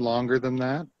will need longer than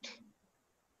that,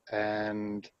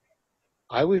 and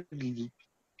I would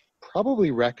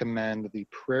probably recommend the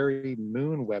Prairie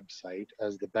Moon website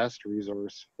as the best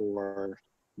resource for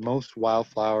most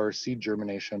wildflower seed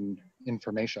germination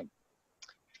information.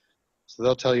 So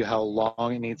they'll tell you how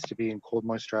long it needs to be in cold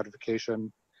moist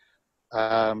stratification,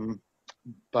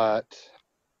 but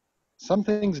some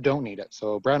things don't need it.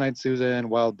 So brown-eyed Susan,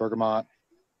 wild bergamot,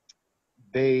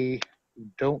 they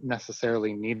don't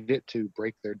necessarily need it to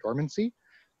break their dormancy,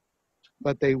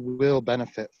 but they will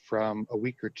benefit from a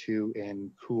week or two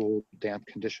in cool, damp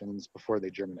conditions before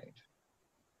they germinate.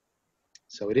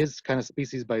 So it is kind of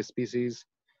species by species.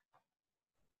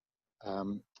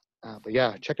 But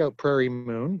yeah, check out Prairie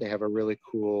Moon. They have a really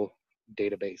cool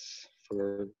database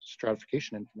for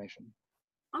stratification information.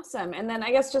 Awesome. And then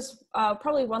I guess just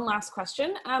probably one last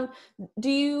question. Do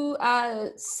you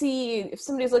see, if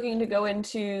somebody's looking to go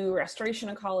into restoration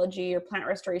ecology or plant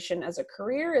restoration as a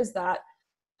career, is that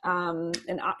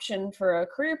an option for a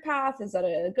career path? Is that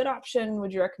a good option?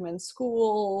 Would you recommend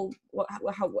school?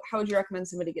 How would you recommend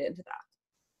somebody get into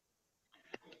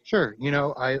that? Sure. You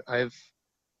know, I've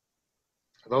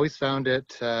always found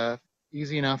it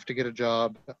easy enough to get a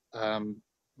job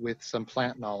with some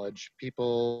plant knowledge.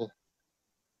 People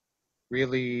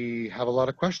really have a lot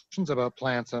of questions about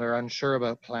plants and are unsure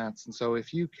about plants. And so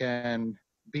if you can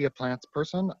be a plants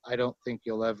person, I don't think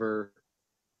you'll ever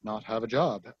not have a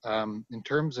job. In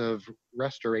terms of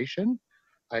restoration,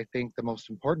 I think the most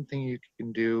important thing you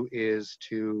can do is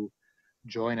to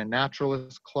join a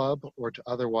naturalist club or to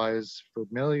otherwise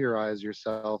familiarize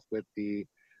yourself with the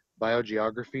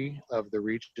biogeography of the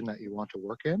region that you want to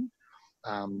work in.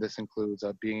 This includes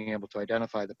being able to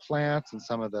identify the plants and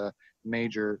some of the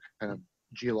major kind of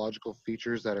geological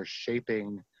features that are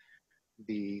shaping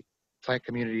the plant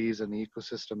communities and the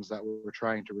ecosystems that we're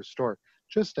trying to restore,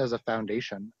 just as a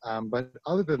foundation. But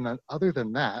other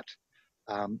than that,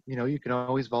 you know, you can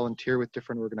always volunteer with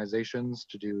different organizations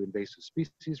to do invasive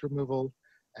species removal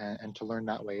and to learn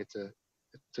that way. It's a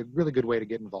really good way to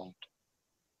get involved.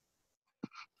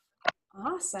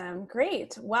 Awesome.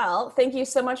 Great. Well, thank you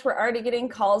so much. We're already getting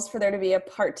calls for there to be a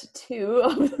part 2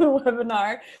 of the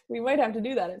webinar. We might have to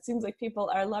do that. It seems like people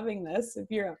are loving this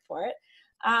if you're up for it.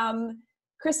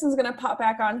 Kristen's going to pop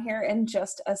back on here in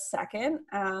just a second.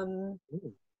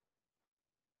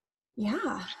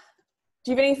 Yeah.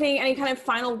 Do you have any kind of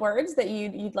final words that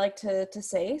you'd like to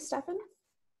say, Stefan?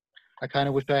 I kind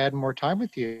of wish I had more time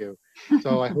with you.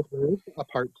 So I hope there is a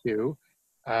part 2,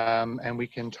 and we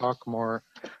can talk more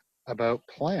about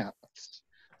plants.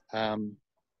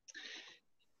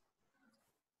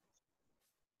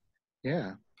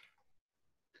 Yeah.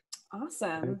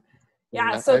 Awesome.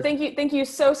 Yeah, so thank you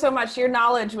so much. Your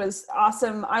knowledge was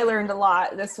awesome. I learned a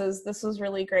lot. This was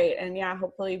really great. And yeah,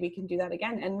 hopefully we can do that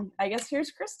again. And I guess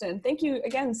here's Kristen. Thank you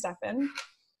again, Stefan.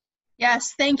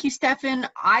 Yes, thank you, Stefan.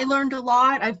 I learned a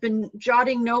lot. I've been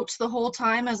jotting notes the whole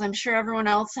time, as I'm sure everyone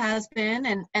else has been.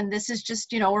 And this is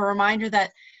just, a reminder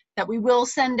that we will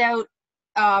send out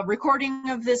a recording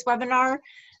of this webinar,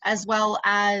 as well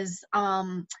as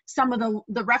some of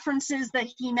the references that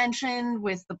he mentioned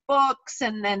with the books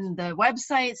and then the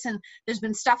websites. And there's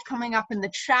been stuff coming up in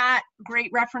the chat,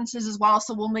 great references as well.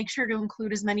 So we'll make sure to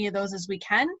include as many of those as we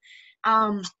can.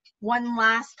 One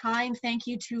last time, thank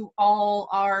you to all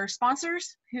our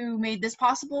sponsors who made this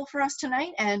possible for us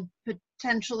tonight, and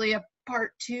potentially a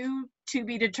part 2 to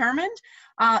be determined.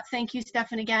 Thank you,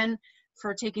 Stefan, again,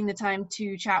 for taking the time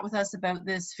to chat with us about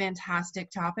this fantastic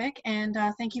topic. And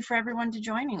thank you for everyone to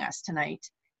joining us tonight.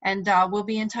 And we'll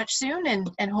be in touch soon,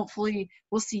 and hopefully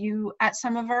we'll see you at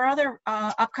some of our other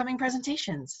upcoming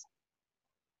presentations.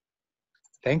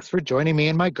 Thanks for joining me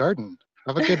in my garden.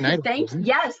 Have a good night.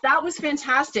 Yes, that was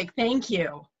fantastic. Thank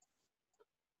you.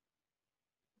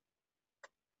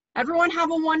 Everyone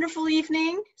have a wonderful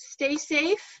evening. Stay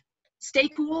safe. Stay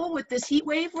cool with this heat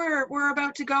wave we're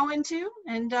about to go into,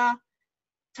 and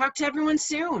talk to everyone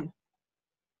soon.